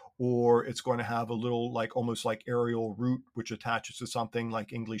creeper, or it's going to have a little like almost like aerial root, which attaches to something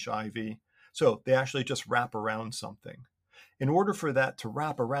like English ivy. So they actually just wrap around something. In order for that to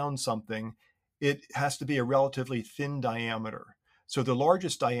wrap around something, it has to be a relatively thin diameter. So the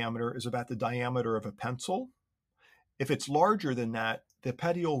largest diameter is about the diameter of a pencil. If it's larger than that, the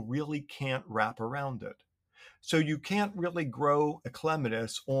petiole really can't wrap around it. So you can't really grow a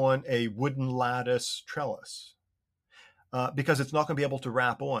clematis on a wooden lattice trellis. Because it's not going to be able to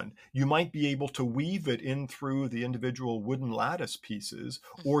wrap on. You might be able to weave it in through the individual wooden lattice pieces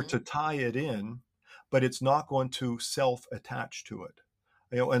or Mm-hmm. to tie it in, but it's not going to self-attach to it.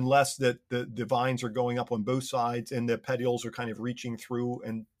 Unless that the vines are going up on both sides and the petioles are kind of reaching through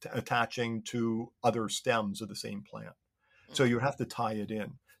and attaching to other stems of the same plant. So you have to tie it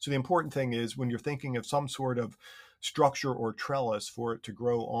in. So the important thing is when you're thinking of some sort of structure or trellis for it to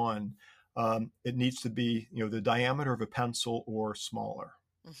grow on, it needs to be, the diameter of a pencil or smaller.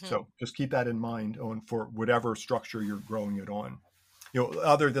 Mm-hmm. So just keep that in mind for whatever structure you're growing it on.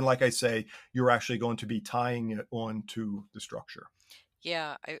 Other than, like I say, you're actually going to be tying it onto the structure.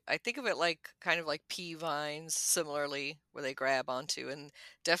 Yeah, I think of it like kind of like pea vines, similarly, where they grab onto, and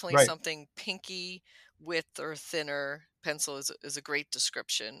definitely Right. something pinky width or thinner. Pencil is a great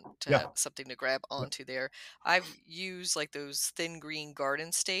description to Yeah. have something to grab Yeah. onto there. I've used like those thin green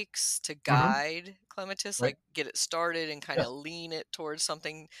garden stakes to Hmm. guide clematis, Right. like get it started and kind Yes. of lean it towards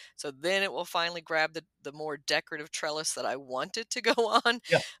something. So then it will finally grab the more decorative trellis that I want it to go on.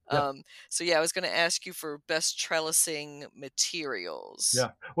 Yeah. Yeah. Um, so yeah, I was going to ask you for best trellising materials.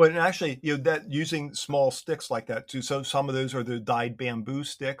 Yeah. Well, and actually, that using small sticks like that too. So some of those are the dyed bamboo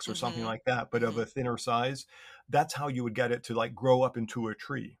sticks or something Mhm. like that, but of Mhm. a thinner size. That's how you would get it to like grow up into a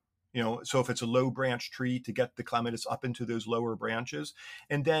tree. So if it's a low branch tree, to get the clematis up into those lower branches,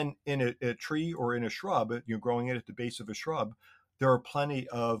 and then in a tree or in a shrub, growing it at the base of a shrub, there are plenty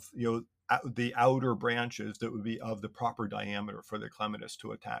of the outer branches that would be of the proper diameter for the clematis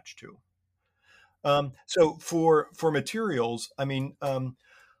to attach to. So for materials, I mean,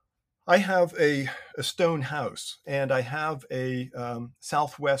 I have a stone house, and I have a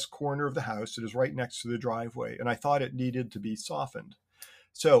southwest corner of the house that is right next to the driveway, and I thought it needed to be softened.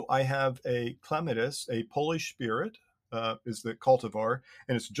 So I have a clematis, a Polish spirit, is the cultivar,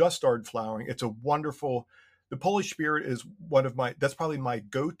 and it's just started flowering. It's a wonderful. The Polish spirit is that's probably my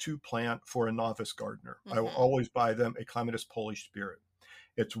go-to plant for a novice gardener. I will Mhm. always buy them a clematis Polish spirit.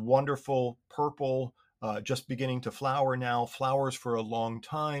 It's wonderful, purple, just beginning to flower now, flowers for a long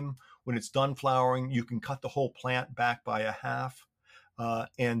time. When it's done flowering, you can cut the whole plant back by a half.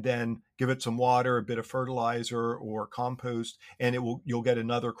 And then give it some water, a bit of fertilizer or compost, and you'll get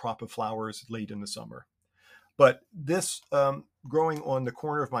another crop of flowers late in the summer. But this growing on the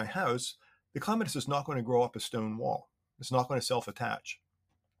corner of my house, the clematis is not going to grow up a stone wall. It's not going to self-attach.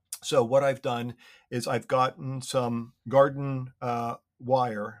 So what I've done is I've gotten some garden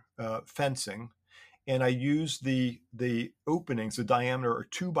wire fencing, and I use the openings. The diameter are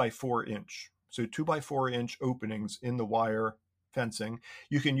 2 by 4 inch, so 2 by 4 inch openings in the wire fencing.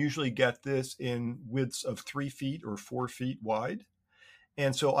 You can usually get this in widths of 3 feet or 4 feet wide.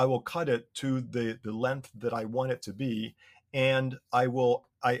 And so I will cut it to the length that I want it to be, and I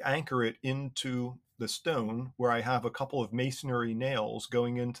anchor it into the stone where I have a couple of masonry nails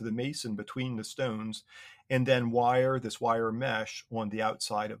going into the mason between the stones, and then wire this wire mesh on the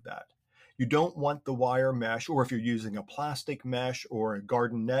outside of that. You don't want the wire mesh, or if you're using a plastic mesh or a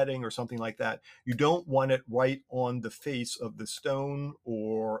garden netting or something like that, you don't want it right on the face of the stone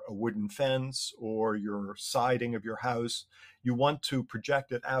or a wooden fence or your siding of your house. You want to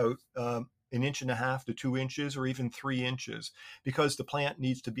project it out 1.5 to 2 inches or even 3 inches, because the plant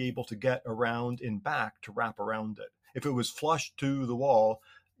needs to be able to get around and back to wrap around it. If it was flush to the wall,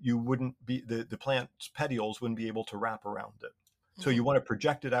 you wouldn't be the plant's petioles wouldn't be able to wrap around it. So Mm-hmm. you want to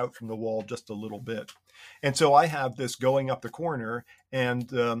project it out from the wall just a little bit. And so I have this going up the corner,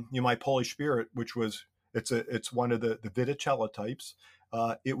 and my Polish Spirit, which was it's one of the Viticella types.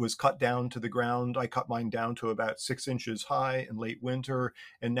 It was cut down to the ground. I cut mine down to about 6 inches high in late winter,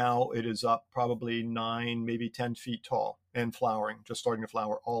 and now it is up probably 9, maybe 10 feet tall and flowering, just starting to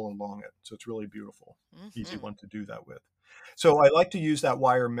flower all along it. So it's really beautiful, easy Mm-hmm. one to do that with. So I like to use that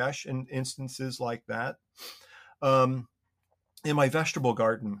wire mesh in instances like that. Um, in my vegetable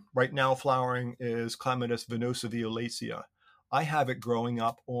garden, right now flowering is Clematis venosa violacea. I have it growing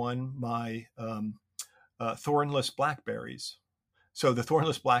up on my thornless blackberries. So the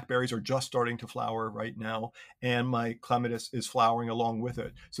thornless blackberries are just starting to flower right now, and my clematis is flowering along with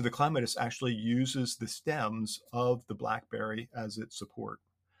it. So the clematis actually uses the stems of the blackberry as its support.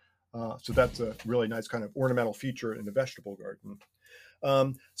 So that's a really nice kind of ornamental feature in the vegetable garden.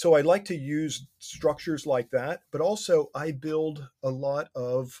 So I like to use structures like that, but also I build a lot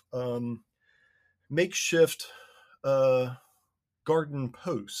of makeshift uh, garden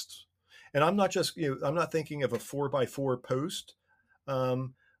posts. And I'm not just, I'm not thinking of a 4 by 4 post.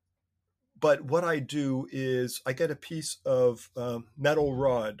 Um, but what I do is I get a piece of metal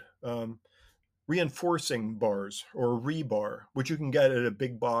rod, reinforcing bars or rebar, which you can get at a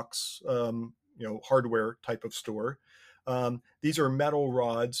big box, hardware type of store. These are metal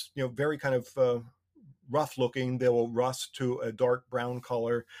rods, very kind of rough looking. They will rust to a dark brown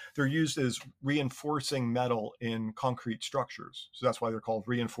color. They're used as reinforcing metal in concrete structures. So that's why they're called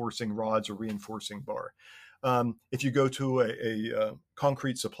reinforcing rods or reinforcing bar. If you go to a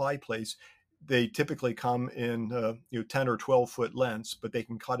concrete supply place, they typically come in 10 or 12 foot lengths, but they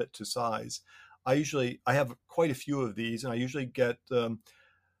can cut it to size. I have quite a few of these, and I usually get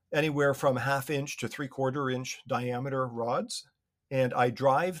anywhere from 1/2 inch to 3/4 inch diameter rods, and I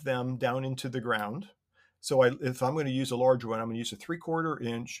drive them down into the ground. So if I'm going to use a large one, I'm going to use a 3/4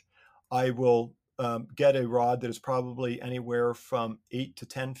 inch. I will get a rod that is probably anywhere from 8 to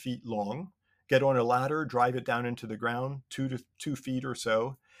 10 feet long. Get on a ladder, drive it down into the ground, 2 to 2 feet or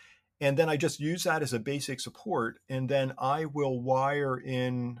so, and then I just use that as a basic support. And then I will wire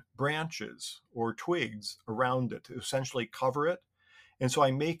in branches or twigs around it to essentially cover it. And so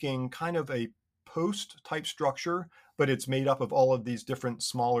I'm making kind of a post type structure, but it's made up of all of these different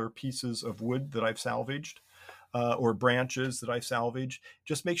smaller pieces of wood that I've salvaged, or branches that I salvage.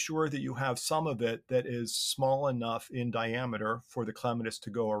 Just make sure that you have some of it that is small enough in diameter for the clematis to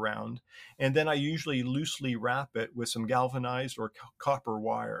go around. And then I usually loosely wrap it with some galvanized or copper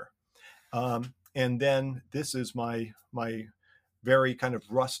wire. And then this is my very kind of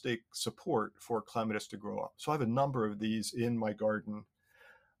rustic support for clematis to grow up. So I have a number of these in my garden.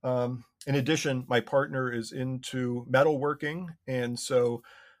 In addition, my partner is into metalworking, and so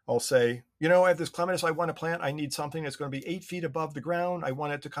I'll say, I have this clematis I want to plant. I need something that's going to be 8 feet above the ground. I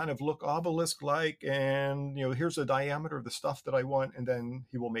want it to kind of look obelisk-like, and here's the diameter of the stuff that I want, and then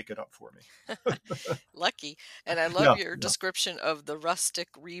he will make it up for me. Lucky. And I love Yeah, your yeah, description of the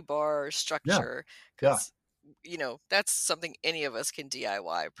rustic rebar yeah, structure yeah. because, that's something any of us can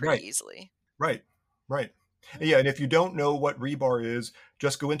DIY pretty Right. easily. Right, right. Mm. Yeah, and if you don't know what rebar is,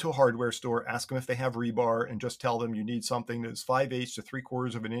 just go into a hardware store, ask them if they have rebar, and just tell them you need something that's 5/8 to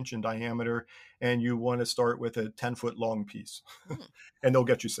 3/4 of an inch in diameter, and you want to start with a 10-foot long piece, Mm, and they'll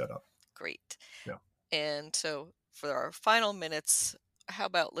get you set up. great. Yeah. And so for our final minutes, how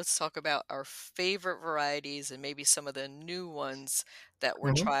about let's talk about our favorite varieties and maybe some of the new ones that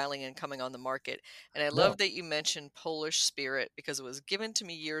we're Hmm. trialing and coming on the market. And I Yeah. love that you mentioned Polish Spirit because it was given to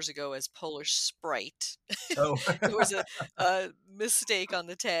me years ago as Polish Sprite. Oh. It was a mistake on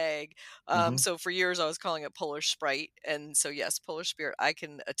the tag. Hmm. So for years I was calling it Polish Sprite. And so, yes, Polish Spirit, I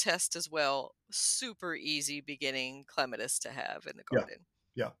can attest as well. Super easy beginning clematis to have in the Yeah. garden.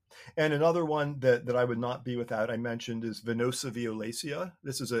 Yeah. And another one that I would not be without, I mentioned, is Venosa violacea.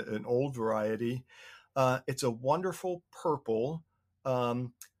 This is an old variety. It's a wonderful purple.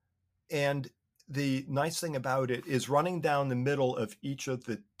 Um, and the nice thing about it is running down the middle of each of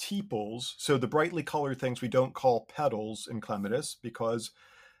the tepals. So the brightly colored things we don't call petals in clematis because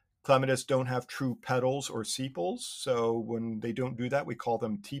clematis don't have true petals or sepals. So when they don't do that, we call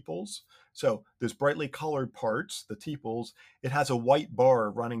them tepals. So there's brightly colored parts, the tepals. It has a white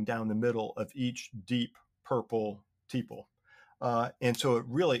bar running down the middle of each deep purple tepal. And so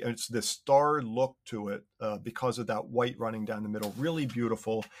it's this star look to it because of that white running down the middle. Really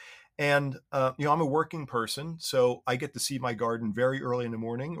beautiful. And, I'm a working person, so I get to see my garden very early in the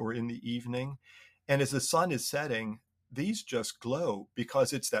morning or in the evening. And as the sun is setting, these just glow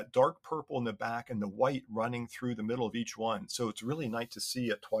because it's that dark purple in the back and the white running through the middle of each one. So it's really nice to see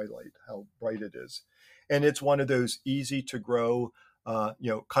at twilight how bright it is. And it's one of those easy to grow,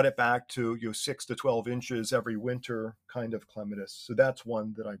 cut it back to 6 to 12 inches every winter kind of clematis. So that's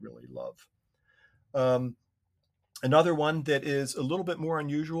one that I really love. Um, Another one that is a little bit more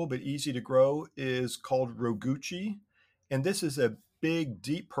unusual but easy to grow is called Roguchi. And this is a big,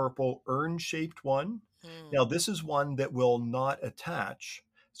 deep purple urn-shaped one. Mm. Now, this is one that will not attach,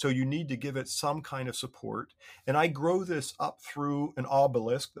 so you need to give it some kind of support. And I grow this up through an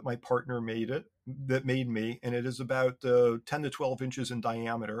obelisk that my partner made me, and it is about 10 to 12 inches in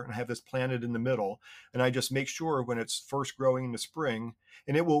diameter. And I have this planted in the middle, and I just make sure when it's first growing in the spring,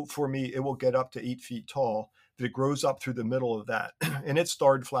 and for me, it will get up to 8 feet tall that it grows up through the middle of that. And it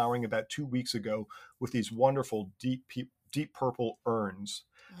started flowering about 2 weeks ago with these wonderful deep purple urns.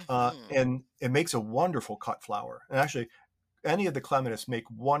 Hmm. And it makes a wonderful cut flower. And actually, any of the clematis make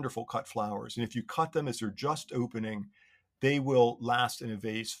wonderful cut flowers. And if you cut them as they're just opening, they will last in a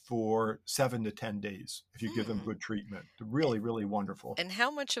vase for 7 to 10 days if you give them Hmm. good treatment. They're A- really, really wonderful. And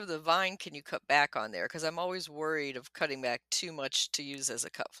how much of the vine can you cut back on there? Because I'm always worried of cutting back too much to use as a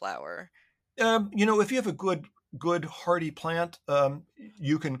cut flower. If you have a good hardy plant,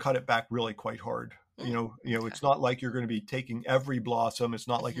 you can cut it back really quite hard. Mm, okay. It's not like you're going to be taking every blossom. It's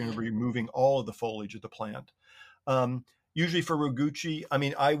not like you're going to Hmm. be removing all of the foliage of the plant. Um, Usually for Roguchi, I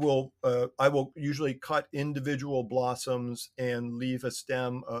mean, I will usually cut individual blossoms and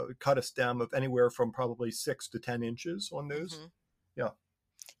cut a stem of anywhere from probably 6 to 10 inches on those. Hmm. Yeah,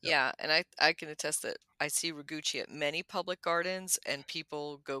 yeah, Yeah, and I can attest that I see Rigucci at many public gardens, and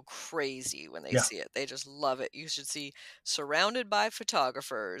people go crazy when they yeah, see it. They just love it. You should see surrounded by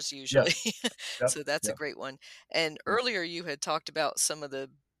photographers usually. yes, yep, So that's a yep, great one. And yeah. earlier you had talked about some of the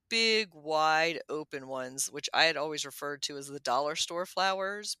big, wide open ones, which I had always referred to as the dollar store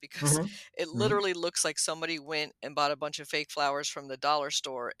flowers because Hmm. it Hmm. literally looks like somebody went and bought a bunch of fake flowers from the dollar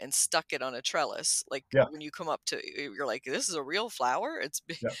store and stuck it on a trellis. Like Yeah, when you come up to, you're like, this is a real flower. It's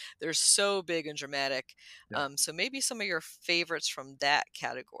big. yeah, They're so big and dramatic. yeah. So maybe some of your favorites from that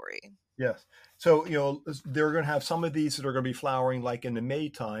category. Yes. So, they're going to have some of these that are going to be flowering like in the May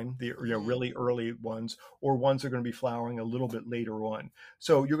time, the Hmm. really early ones, or ones that are going to be flowering a little bit later on.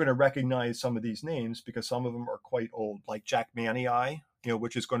 So you're going to recognize some of these names because some of them are quite old, like Jack Manii,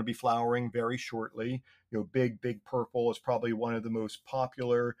 which is going to be flowering very shortly. Big purple is probably one of the most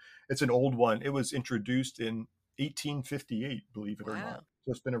popular. It's an old one. It was introduced in 1858, believe it or not. Wow.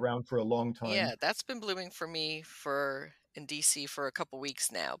 So it's been around for a long Yeah, time. that's been blooming for me for in DC for a couple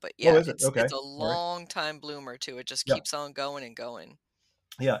weeks now. But Oh, yeah, is it? it's Okay. a All right. long time bloomer too. It just Yeah. keeps on going and going.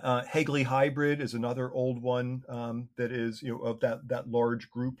 Yeah, Hagley Hybrid is another old one that is of that large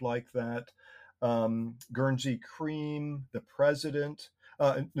group like that. Guernsey Cream, the President.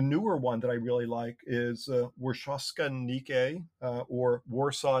 The newer one that I really like is Warshawska Nike or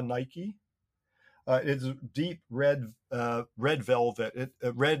Warsaw Nike. It's deep red velvet,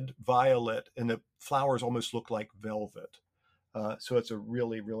 red violet, and the flowers almost look like velvet. So it's a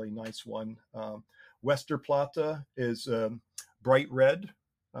really, really nice one. Westerplatte is bright red.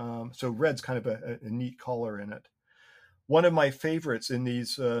 So red's kind of a neat color in it. One of my favorites in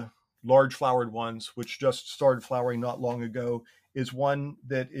these large flowered ones, which just started flowering not long ago, is one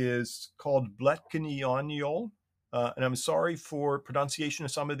that is called Bletkinioniol. And I'm sorry for pronunciation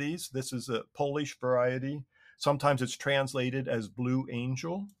of some of these. This is a Polish variety. Sometimes it's translated as blue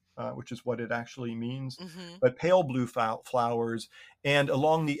angel, which is what it actually means. Hmm. But pale blue flowers, and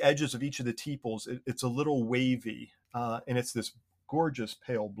along the edges of each of the tepals, it's a little wavy, and it's this gorgeous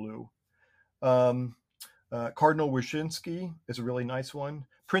pale blue. Um, Cardinal Wyszynski is a really nice one.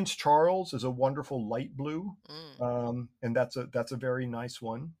 Prince Charles is a wonderful light blue, Mm. and that's a very nice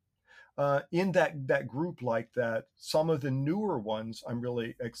one. In that group like that, some of the newer ones I'm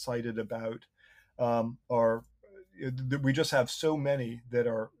really excited about are we just have so many that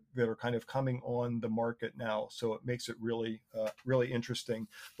are kind of coming on the market now. So it makes it really really interesting.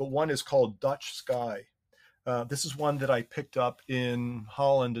 But one is called Dutch Sky. This is one that I picked up in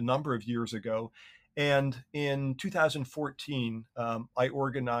Holland a number of years ago. And in 2014, I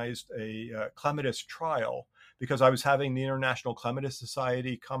organized a clematis trial because I was having the International Clematis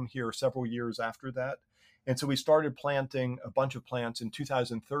Society come here several years after that. And so we started planting a bunch of plants in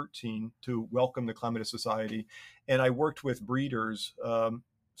 2013 to welcome the Clematis Society. And I worked with breeders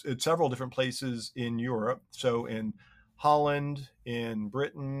at several different places in Europe. So in Holland, in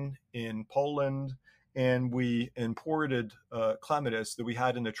Britain, in Poland, and we imported clematis that we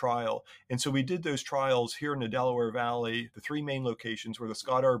had in the trial. And so we did those trials here in the Delaware Valley. The three main locations were the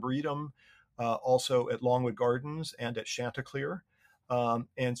Scott Arboretum, also at Longwood Gardens and at Chanticleer.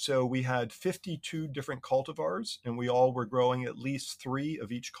 And so we had 52 different cultivars, and we all were growing at least 3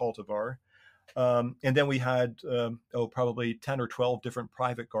 of each cultivar. And then we had, probably 10 or 12 different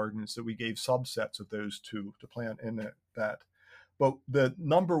private gardens that we gave subsets of those to plant in that. But the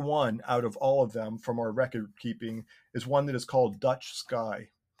number one out of all of them from our record keeping is one that is called Dutch Sky.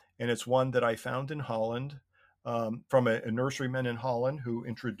 And it's one that I found in Holland from a nurseryman in Holland who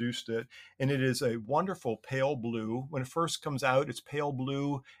introduced it. And it is a wonderful pale blue. When it first comes out, it's pale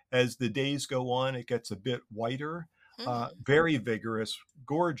blue. As the days go on, it gets a bit whiter. Very vigorous,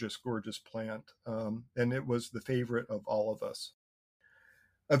 gorgeous, gorgeous plant. And it was the favorite of all of us.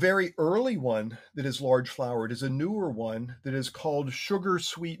 A very early one that is large flowered is a newer one that is called Sugar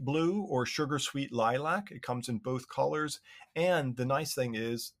Sweet Blue or Sugar Sweet Lilac. It comes in both colors. And the nice thing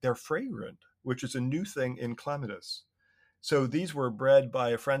is they're fragrant, which is a new thing in clematis. So these were bred by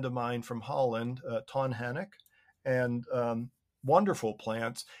a friend of mine from Holland, Ton Hannek, and wonderful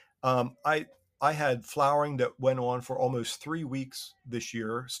plants. I had flowering that went on for almost 3 weeks this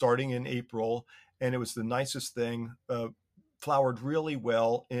year, starting in April, and it was the nicest thing. Flowered really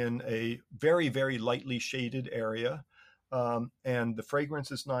well in a very, very lightly shaded area. And the fragrance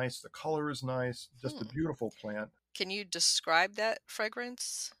is nice. The color is nice. Just a beautiful plant. Can you describe that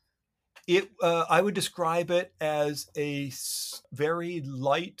fragrance? I would describe it as a very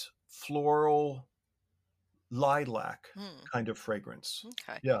light floral lilac kind of fragrance.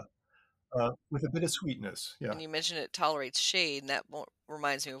 Okay. Yeah. With a bit of sweetness. Yeah. And you mentioned it tolerates shade, and that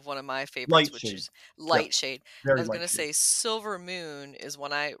reminds me of one of my favorites, Light which shade. is Yeah. light shade. I Very was light going to shade. say Silver Moon is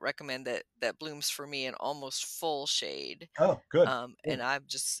one I recommend that blooms for me in almost full shade. Oh, good. And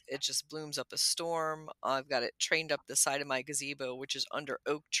it just blooms up a storm. I've got it trained up the side of my gazebo, which is under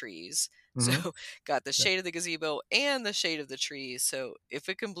oak trees. So Mm-hmm. got the Yeah. shade of the gazebo and the shade of the trees. So if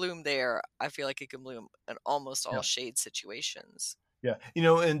it can bloom there, I feel like it can bloom in almost all Yeah. shade situations. Yeah.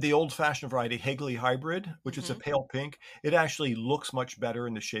 And the old fashioned variety, Hagley Hybrid, which is a pale pink, it actually looks much better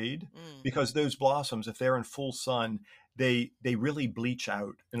in the shade because those blossoms, if they're in full sun, they really bleach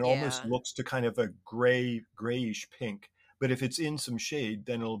out and it almost Yeah. looks to kind of a grayish pink. But if it's in some shade,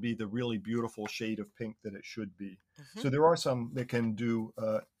 then it'll be the really beautiful shade of pink that it should be. So there are some that can do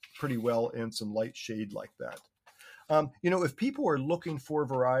pretty well in some light shade like that. If people are looking for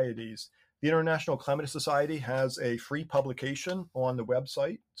varieties, the International Clematis Society has a free publication on the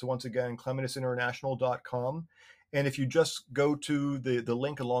website. So once again, clematisinternational.com. And if you just go to the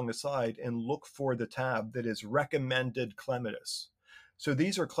link along the side and look for the tab that is recommended clematis. So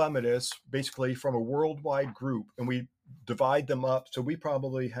these are clematis basically from a worldwide group, and we divide them up. So we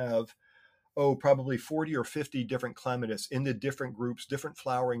probably have probably 40 or 50 different clematis in the different groups, different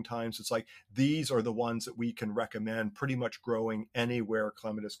flowering times. It's like these are the ones that we can recommend pretty much growing anywhere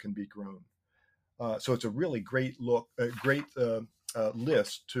clematis can be grown. So it's a really great list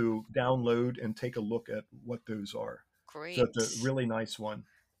to download and take a look at what those are. So Great. it's a really nice one.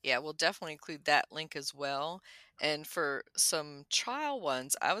 Yeah, we'll definitely include that link as well. And for some trial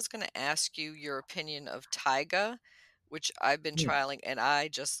ones, I was going to ask you your opinion of Taiga, which I've been Hmm. trialing and I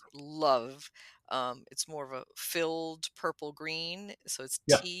just love. It's more of a filled purple green, so it's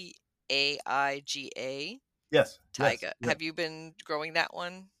Yeah. Taiga. Yes. Yes. Taiga. Yeah. Have you been growing that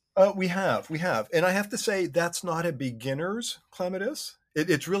one? We have, and I have to say that's not a beginner's clematis.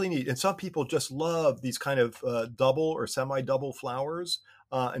 It's really neat, and some people just love these kind of double or semi-double flowers,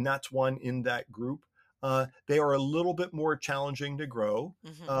 and that's one in that group. They are a little bit more challenging to grow.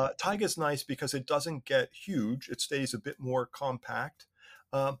 Taiga's nice because it doesn't get huge; it stays a bit more compact.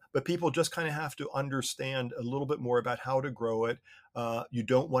 But people just kind of have to understand a little bit more about how to grow it. You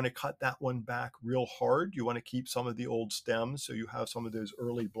don't want to cut that one back real hard. You want to keep some of the old stems so you have some of those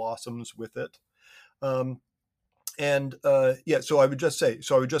early blossoms with it. So I would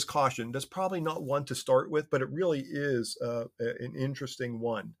just caution, that's probably not one to start with, but it really is an interesting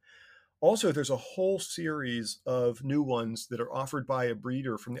one. Also, there's a whole series of new ones that are offered by a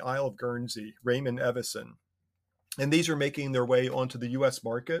breeder from the Isle of Guernsey, Raymond Evison. And these are making their way onto the US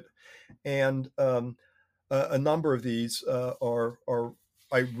market. And a number of these are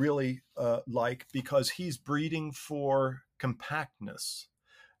I really like because he's breeding for compactness.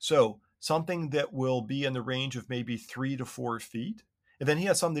 So something that will be in the range of maybe 3 to 4 feet. And then he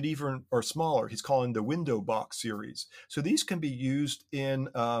has some that even are smaller. He's calling the window box series. So these can be used in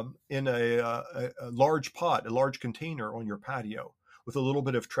a large pot, a large container on your patio with a little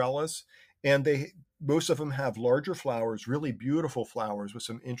bit of trellis. And they most of them have larger flowers, really beautiful flowers with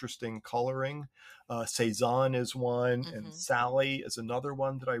some interesting coloring. Cezanne is one, and Hmm. Sally is another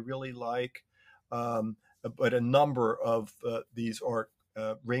one that I really like. Um, but a number of these are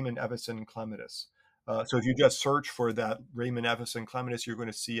Raymond Evison Clematis. So if you just search for that Raymond Evison Clematis, you're going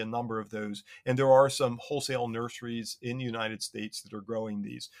to see a number of those. And there are some wholesale nurseries in the United States that are growing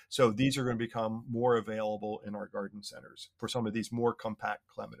these. So these are going to become more available in our garden centers for some of these more compact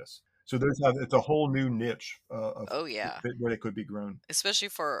clematis. So it's a whole new niche of Oh, yeah. where they could be grown. Especially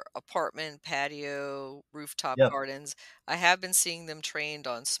for apartment, patio, rooftop Yeah. gardens. I have been seeing them trained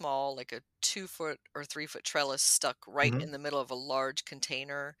on small, like a 2 foot or 3 foot trellis stuck right Hmm. in the middle of a large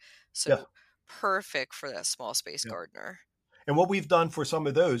container. Yeah. So perfect for that small space Yeah. gardener. And what we've done for some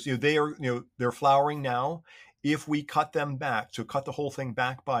of those, they're flowering now. If we cut them back, so cut the whole thing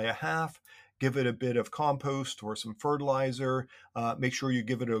back by a half, give it a bit of compost or some fertilizer, make sure you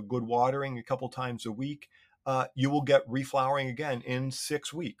give it a good watering a couple times a week. You will get reflowering again in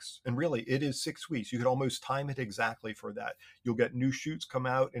 6 weeks. And really, it is 6 weeks. You could almost time it exactly for that. You'll get new shoots come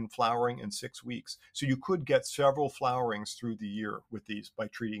out and flowering in 6 weeks. So you could get several flowerings through the year with these by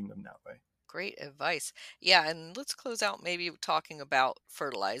treating them that way. Great advice. Yeah, and let's close out maybe talking about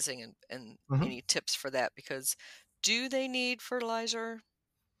fertilizing and Mhm. any tips for that because do they need fertilizer?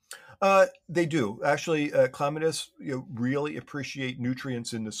 They do actually. Clematis, really appreciate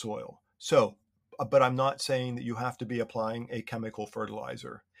nutrients in the soil. So, but I'm not saying that you have to be applying a chemical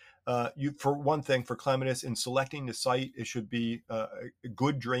fertilizer. For one thing, for clematis, in selecting the site, it should be a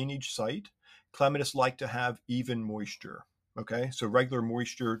good drainage site. Clematis like to have even moisture. Okay, so regular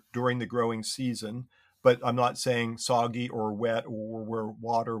moisture during the growing season, but I'm not saying soggy or wet or where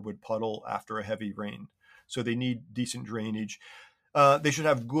water would puddle after a heavy rain. So they need decent drainage. They should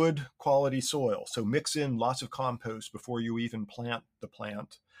have good quality soil. So mix in lots of compost before you even plant the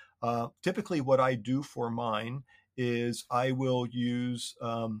plant. Typically, what I do for mine is I will use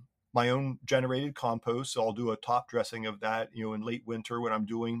my own generated compost. So I'll do a top dressing of that, in late winter when I'm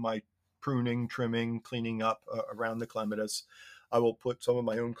doing my pruning, trimming, cleaning up around the clematis. I will put some of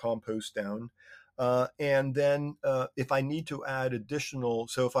my own compost down. And then if I need to add additional,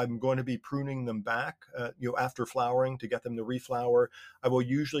 so if I'm going to be pruning them back, after flowering to get them to reflower, I will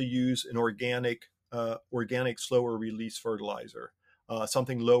usually use an organic slower release fertilizer,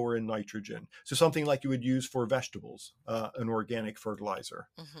 something lower in nitrogen. So something like you would use for vegetables, an organic fertilizer.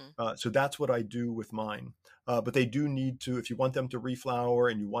 Hmm. So that's what I do with mine. But they do need to, if you want them to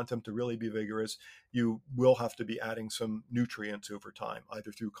reflower and you want them to really be vigorous, you will have to be adding some nutrients over time, either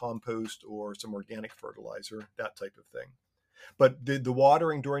through compost or some organic fertilizer, that type of thing. But the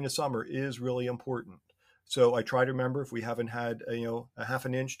watering during the summer is really important. So I try to remember if we haven't had a half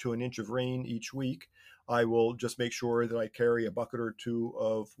an inch to an inch of rain each week, I will just make sure that I carry a bucket or two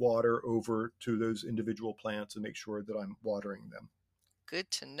of water over to those individual plants and make sure that I'm watering them. Good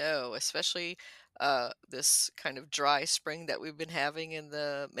to know, especially this kind of dry spring that we've been having in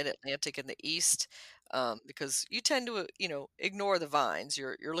the mid-Atlantic and the East, because you tend to, ignore the vines.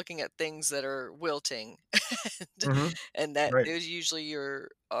 You're looking at things that are wilting, and, Hmm. and that Right. those usually are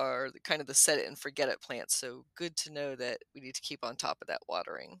kind of the set it and forget it plants. So good to know that we need to keep on top of that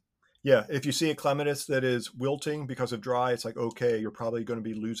watering. Yeah, if you see a clematis that is wilting because of dry, it's like, okay, you're probably going to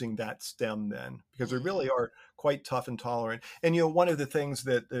be losing that stem then because they really Hmm. are quite tough and tolerant. And, one of the things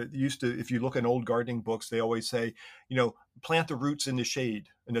that used to, if you look in old gardening books, they always say, plant the roots in the shade,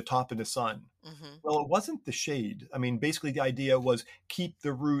 in the top in the sun. Hmm. Well, it wasn't the shade. I mean, basically, the idea was keep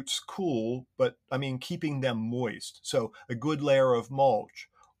the roots cool, but I mean, keeping them moist. So a good layer of mulch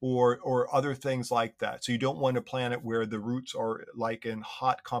or other things like that. So you don't want to plant it where the roots are like in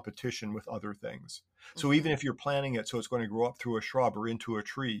hot competition with other things. So Hmm. even if you're planting it so it's going to grow up through a shrub or into a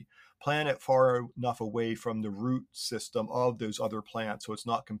tree, plant it far enough away from the root system of those other plants so it's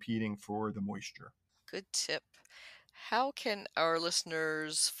not competing for the moisture. Good tip. How can our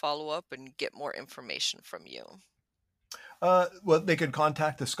listeners follow up and get more information from you? Well, they could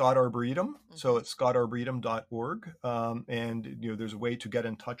contact the Scott Arboretum. So it's scottarboretum.org. And, there's a way to get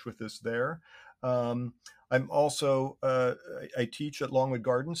in touch with us there. I'm also, I teach at Longwood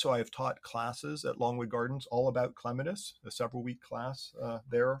Gardens. So I have taught classes at Longwood Gardens all about clematis, a several-week class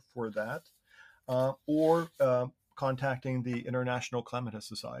there for that. Or contacting the International Clematis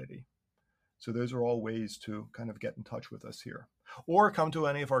Society. So those are all ways to kind of get in touch with us here. Or come to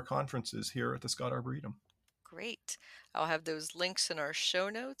any of our conferences here at the Scott Arboretum. Great. I'll have those links in our show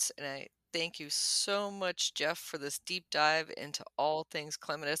notes. And I thank you so much, Jeff, for this deep dive into all things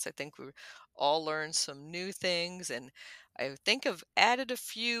clematis. I think we all learned some new things. And I think I've added a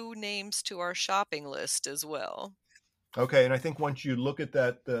few names to our shopping list as well. Okay, and I think once you look at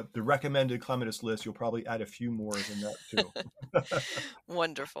that, the recommended clematis list, you'll probably add a few more than that too.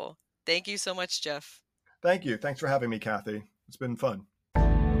 Wonderful. Thank you so much, Jeff. Thank you. Thanks for having me, Kathy. It's been fun.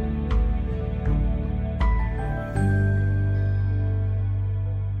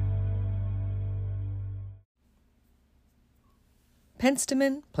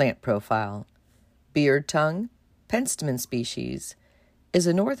 Penstemon plant profile. Beard tongue, Penstemon species, is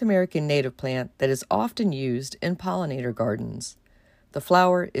a North American native plant that is often used in pollinator gardens. The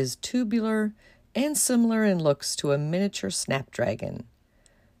flower is tubular and similar in looks to a miniature snapdragon.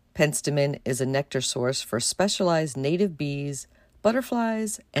 Penstemon is a nectar source for specialized native bees,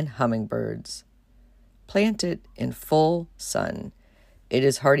 butterflies, and hummingbirds. Planted in full sun, it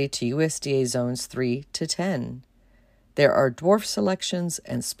is hardy to USDA zones 3 to 10. There are dwarf selections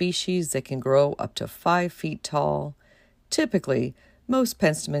and species that can grow up to 5 feet tall. Typically, most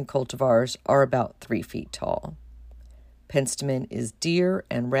Penstemon cultivars are about 3 feet tall. Penstemon is deer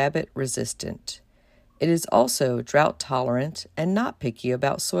and rabbit resistant. It is also drought tolerant and not picky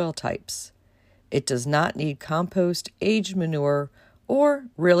about soil types. It does not need compost, aged manure, or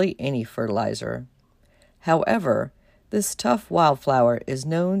really any fertilizer. However, this tough wildflower is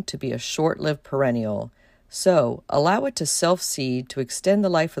known to be a short-lived perennial, so allow it to self-seed to extend the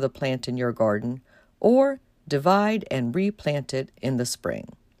life of the plant in your garden, or divide and replant it in the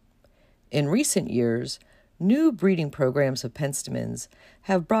spring. In recent years, new breeding programs of penstemons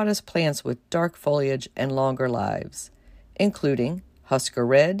have brought us plants with dark foliage and longer lives, including Husker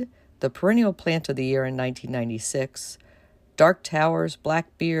Red, the perennial plant of the year in 1996, Dark Towers,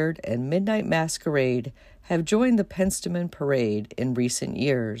 Blackbeard, and Midnight Masquerade have joined the Penstemon parade in recent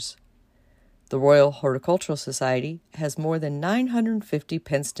years. The Royal Horticultural Society has more than 950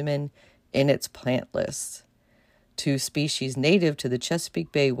 penstemon in its plant lists. 2 species native to the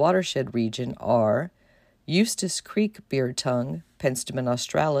Chesapeake Bay watershed region are Eustis Creek beard tongue, Penstemon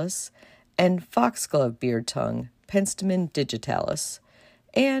australis, and foxglove beard tongue, Penstemon digitalis,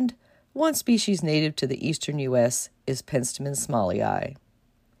 and 1 species native to the eastern U.S. is Penstemon smallii.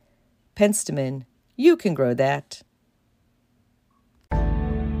 Penstemon, you can grow that.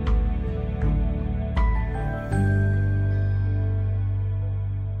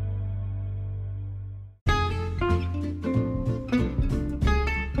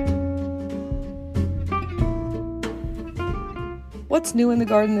 What's new in the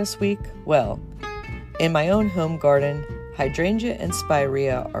garden this week? Well, in my own home garden, hydrangea and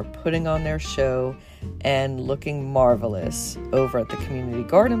spirea are putting on their show and looking marvelous. Over at the community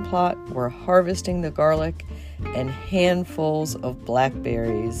garden plot, we're harvesting the garlic and handfuls of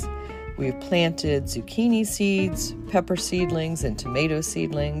blackberries. We've planted zucchini seeds, pepper seedlings, and tomato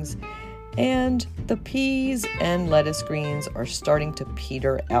seedlings, and the peas and lettuce greens are starting to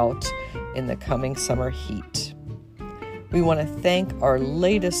peter out in the coming summer heat. We want to thank our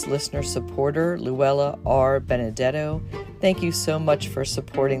latest listener supporter, Luella R. Benedetto. Thank you so much for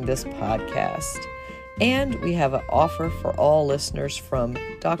supporting this podcast. And we have an offer for all listeners from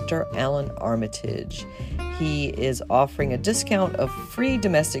Dr. Alan Armitage. He is offering a discount of free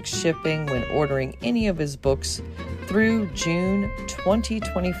domestic shipping when ordering any of his books through June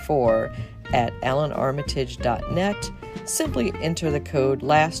 2024 at alanarmitage.net. Simply enter the code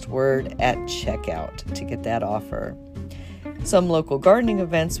LASTWORD at checkout to get that offer. Some local gardening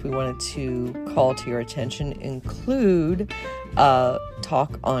events we wanted to call to your attention include a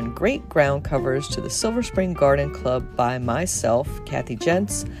talk on great ground covers to the Silver Spring Garden Club by myself, Kathy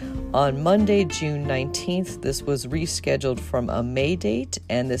Gents, on Monday, June 19th. This was rescheduled from a May date,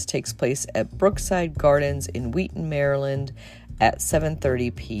 and this takes place at Brookside Gardens in Wheaton, Maryland at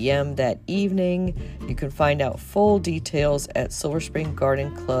 7:30 p.m. that evening. You can find out full details at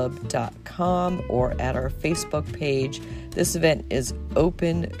silverspringgardenclub.com or at our Facebook page. This event is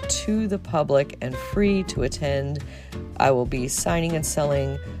open to the public and free to attend. I will be signing and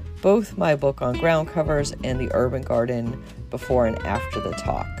selling both my book on ground covers and the urban garden before and after the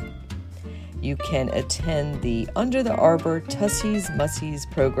talk. You can attend the Under the Arbor Tussies Mussies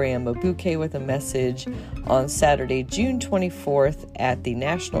program, A Bouquet with a Message, on Saturday, June 24th at the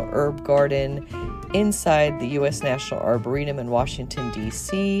National Herb Garden inside the U.S. National Arboretum in Washington,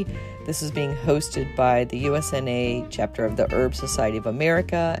 D.C. This is being hosted by the USNA chapter of the Herb Society of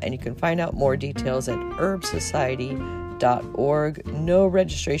America, and you can find out more details at herbsociety.org. No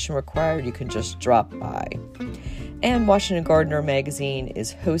registration required. You can just drop by. And Washington Gardener Magazine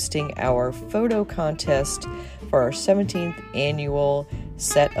is hosting our photo contest for our 17th annual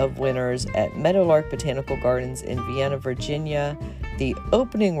set of winners at Meadowlark Botanical Gardens in Vienna, Virginia. The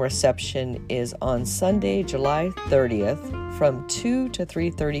opening reception is on Sunday, July 30th from 2 to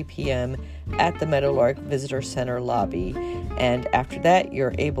 3:30 p.m. at the Meadowlark Visitor Center lobby. And after that,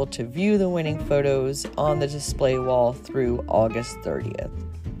 you're able to view the winning photos on the display wall through August 30th.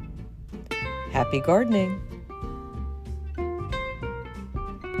 Happy gardening!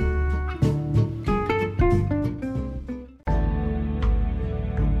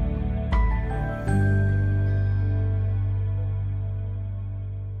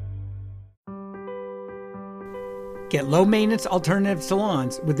 Get low-maintenance alternatives to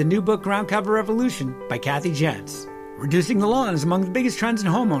lawns with the new book Ground Cover Revolution by Kathy Jentz. Reducing the lawn is among the biggest trends in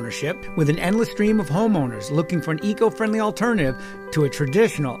homeownership, with an endless stream of homeowners looking for an eco-friendly alternative to a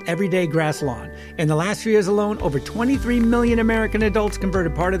traditional, everyday grass lawn. In the last 3 years alone, over 23 million American adults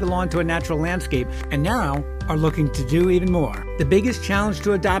converted part of the lawn to a natural landscape, and now are looking to do even more. The biggest challenge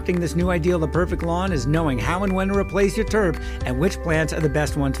to adopting this new ideal of the perfect lawn is knowing how and when to replace your turf and which plants are the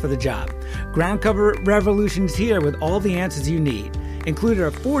best ones for the job. Ground Cover Revolution is here with all the answers you need. Included are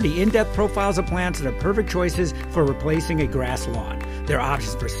 40 in-depth profiles of plants that are perfect choices for replacing a grass lawn. There are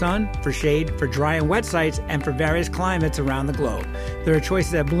options for sun, for shade, for dry and wet sites, and for various climates around the globe. There are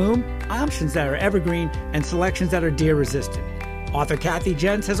choices that bloom, options that are evergreen, and selections that are deer-resistant. Author Kathy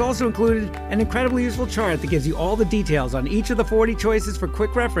Jentz has also included an incredibly useful chart that gives you all the details on each of the 40 choices for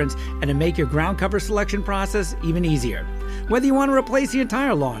quick reference and to make your ground cover selection process even easier. Whether you want to replace the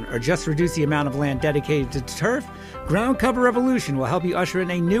entire lawn or just reduce the amount of land dedicated to turf, Ground Cover Revolution will help you usher in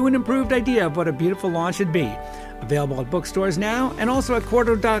a new and improved idea of what a beautiful lawn should be. Available at bookstores now and also at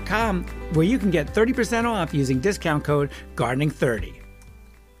Quarto.com, where you can get 30% off using discount code GARDENING30.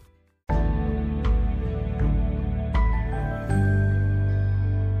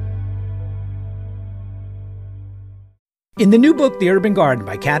 In the new book, The Urban Garden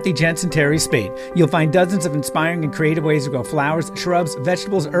by Kathy Jentz and Terry Spate, you'll find dozens of inspiring and creative ways to grow flowers, shrubs,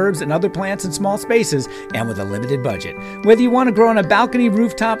 vegetables, herbs, and other plants in small spaces and with a limited budget. Whether you want to grow on a balcony,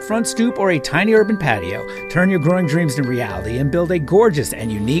 rooftop, front stoop, or a tiny urban patio, turn your growing dreams into reality and build a gorgeous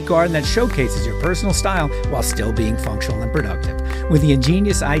and unique garden that showcases your personal style while still being functional and productive. With the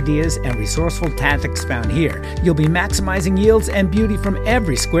ingenious ideas and resourceful tactics found here, you'll be maximizing yields and beauty from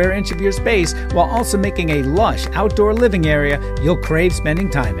every square inch of your space while also making a lush outdoor living area you'll crave spending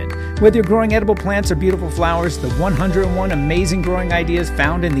time in. Whether you're growing edible plants or beautiful flowers, the 101 amazing growing ideas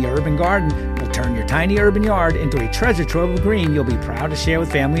found in the Urban Garden will turn your tiny urban yard into a treasure trove of green you'll be proud to share with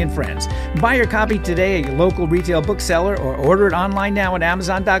family and friends. Buy your copy today at your local retail bookseller or order it online now at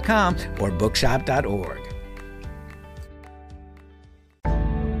Amazon.com or bookshop.org.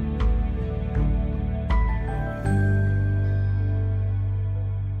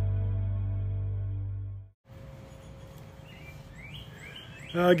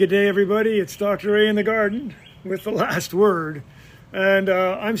 Good day, everybody. It's Dr. A in the garden with the last word. And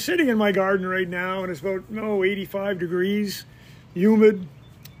I'm sitting in my garden right now, and it's about 85 degrees, humid.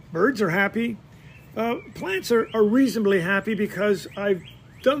 Birds are happy. Plants are reasonably happy because I've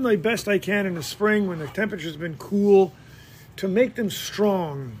done my best I can in the spring when the temperature's been cool to make them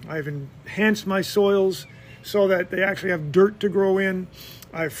strong. I've enhanced my soils so that they actually have dirt to grow in.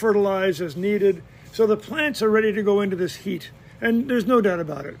 I've fertilized as needed. So the plants are ready to go into this heat. And there's no doubt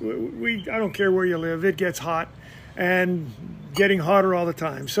about it. I don't care where you live. It gets hot and getting hotter all the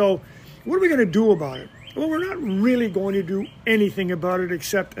time. So what are we going to do about it? Well, we're not really going to do anything about it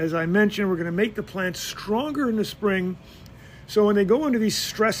except, as I mentioned, we're going to make the plants stronger in the spring. So when they go into these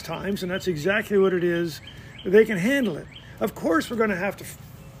stress times, and that's exactly what it is, they can handle it. Of course, we're going to have to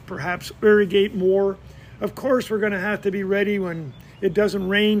perhaps irrigate more. Of course, we're going to have to be ready when it doesn't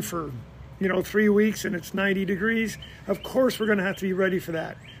rain for 3 weeks and it's 90 degrees. Of course, we're going to have to be ready for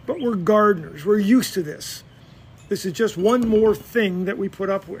that. But we're gardeners. We're used to this. This is just one more thing that we put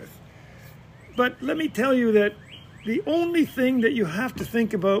up with. But let me tell you that the only thing that you have to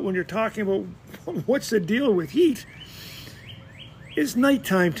think about when you're talking about what's the deal with heat is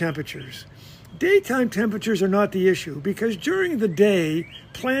nighttime temperatures. Daytime temperatures are not the issue because during the day,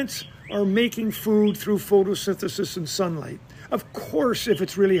 plants are making food through photosynthesis and sunlight. Of course, if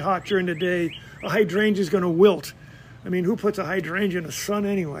it's really hot during the day, a hydrangea is going to wilt. I mean, who puts a hydrangea in the sun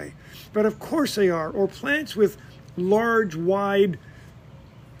anyway? But of course they are. Or plants with large, wide,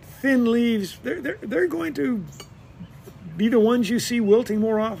 thin leaves, they're going to be the ones you see wilting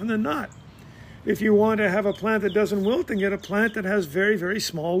more often than not. If you want to have a plant that doesn't wilt, then get a plant that has very, very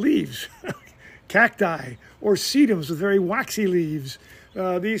small leaves. Cacti or sedums with very waxy leaves.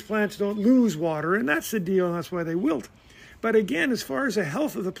 These plants don't lose water, and that's the deal, and that's why they wilt. But again, as far as the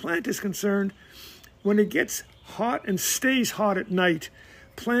health of the plant is concerned, when it gets hot and stays hot at night,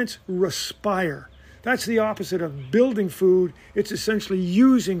 plants respire. That's the opposite of building food. It's essentially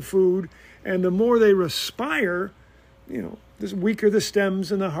using food, and the more they respire, the weaker the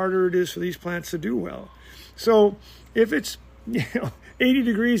stems and the harder it is for these plants to do well. So if it's 80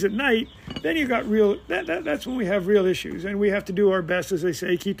 degrees at night, then you got that's when we have real issues, and we have to do our best, as they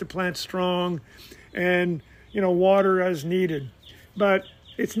say, keep the plants strong and water as needed. But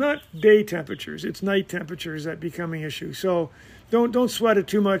it's not day temperatures, it's night temperatures that become an issue. So don't sweat it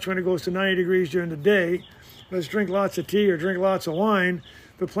too much when it goes to 90 degrees during the day. Let's drink lots of tea or drink lots of wine.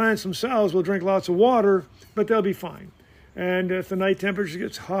 The plants themselves will drink lots of water, but they'll be fine. And if the night temperature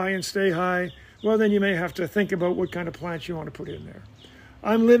gets high and stay high, well, then you may have to think about what kind of plants you want to put in there.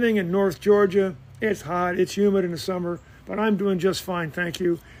 I'm living in North Georgia. It's hot, it's humid in the summer, but I'm doing just fine, thank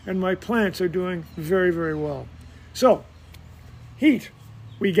you. And my plants are doing very, very well. So, heat.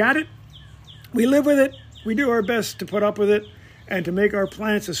 We got it. We live with it. We do our best to put up with it and to make our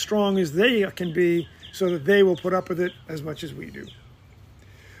plants as strong as they can be so that they will put up with it as much as we do.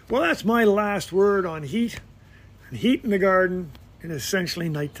 Well, that's my last word on heat. And heat in the garden and essentially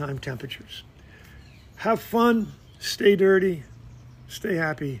nighttime temperatures. Have fun, stay dirty, stay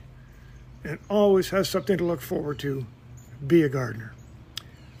happy, and always have something to look forward to. Be a gardener.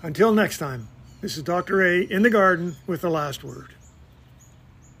 Until next time, this is Dr. A in the garden with the last word.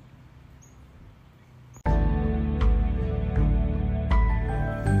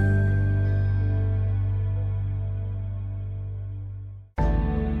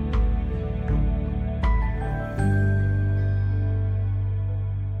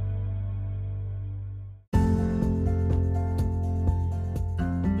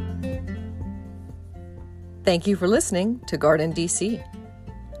 Thank you for listening to Garden DC.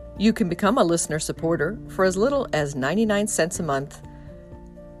 You can become a listener supporter for as little as 99 cents a month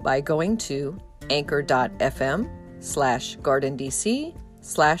by going to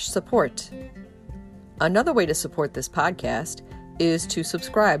anchor.fm/gardendc/support. Another way to support this podcast is to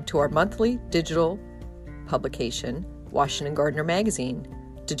subscribe to our monthly digital publication, Washington Gardener Magazine.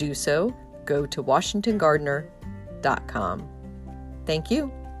 To do so, go to washingtongardener.com. Thank you.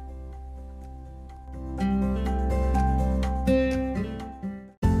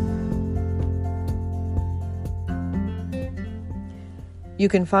 You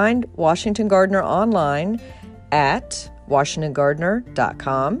can find Washington Gardener online at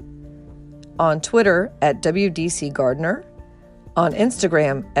washingtongardener.com, on Twitter at WDC Gardener, on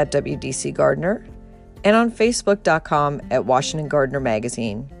Instagram at WDC Gardener, and on Facebook.com at Washington Gardener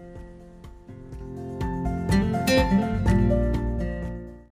Magazine.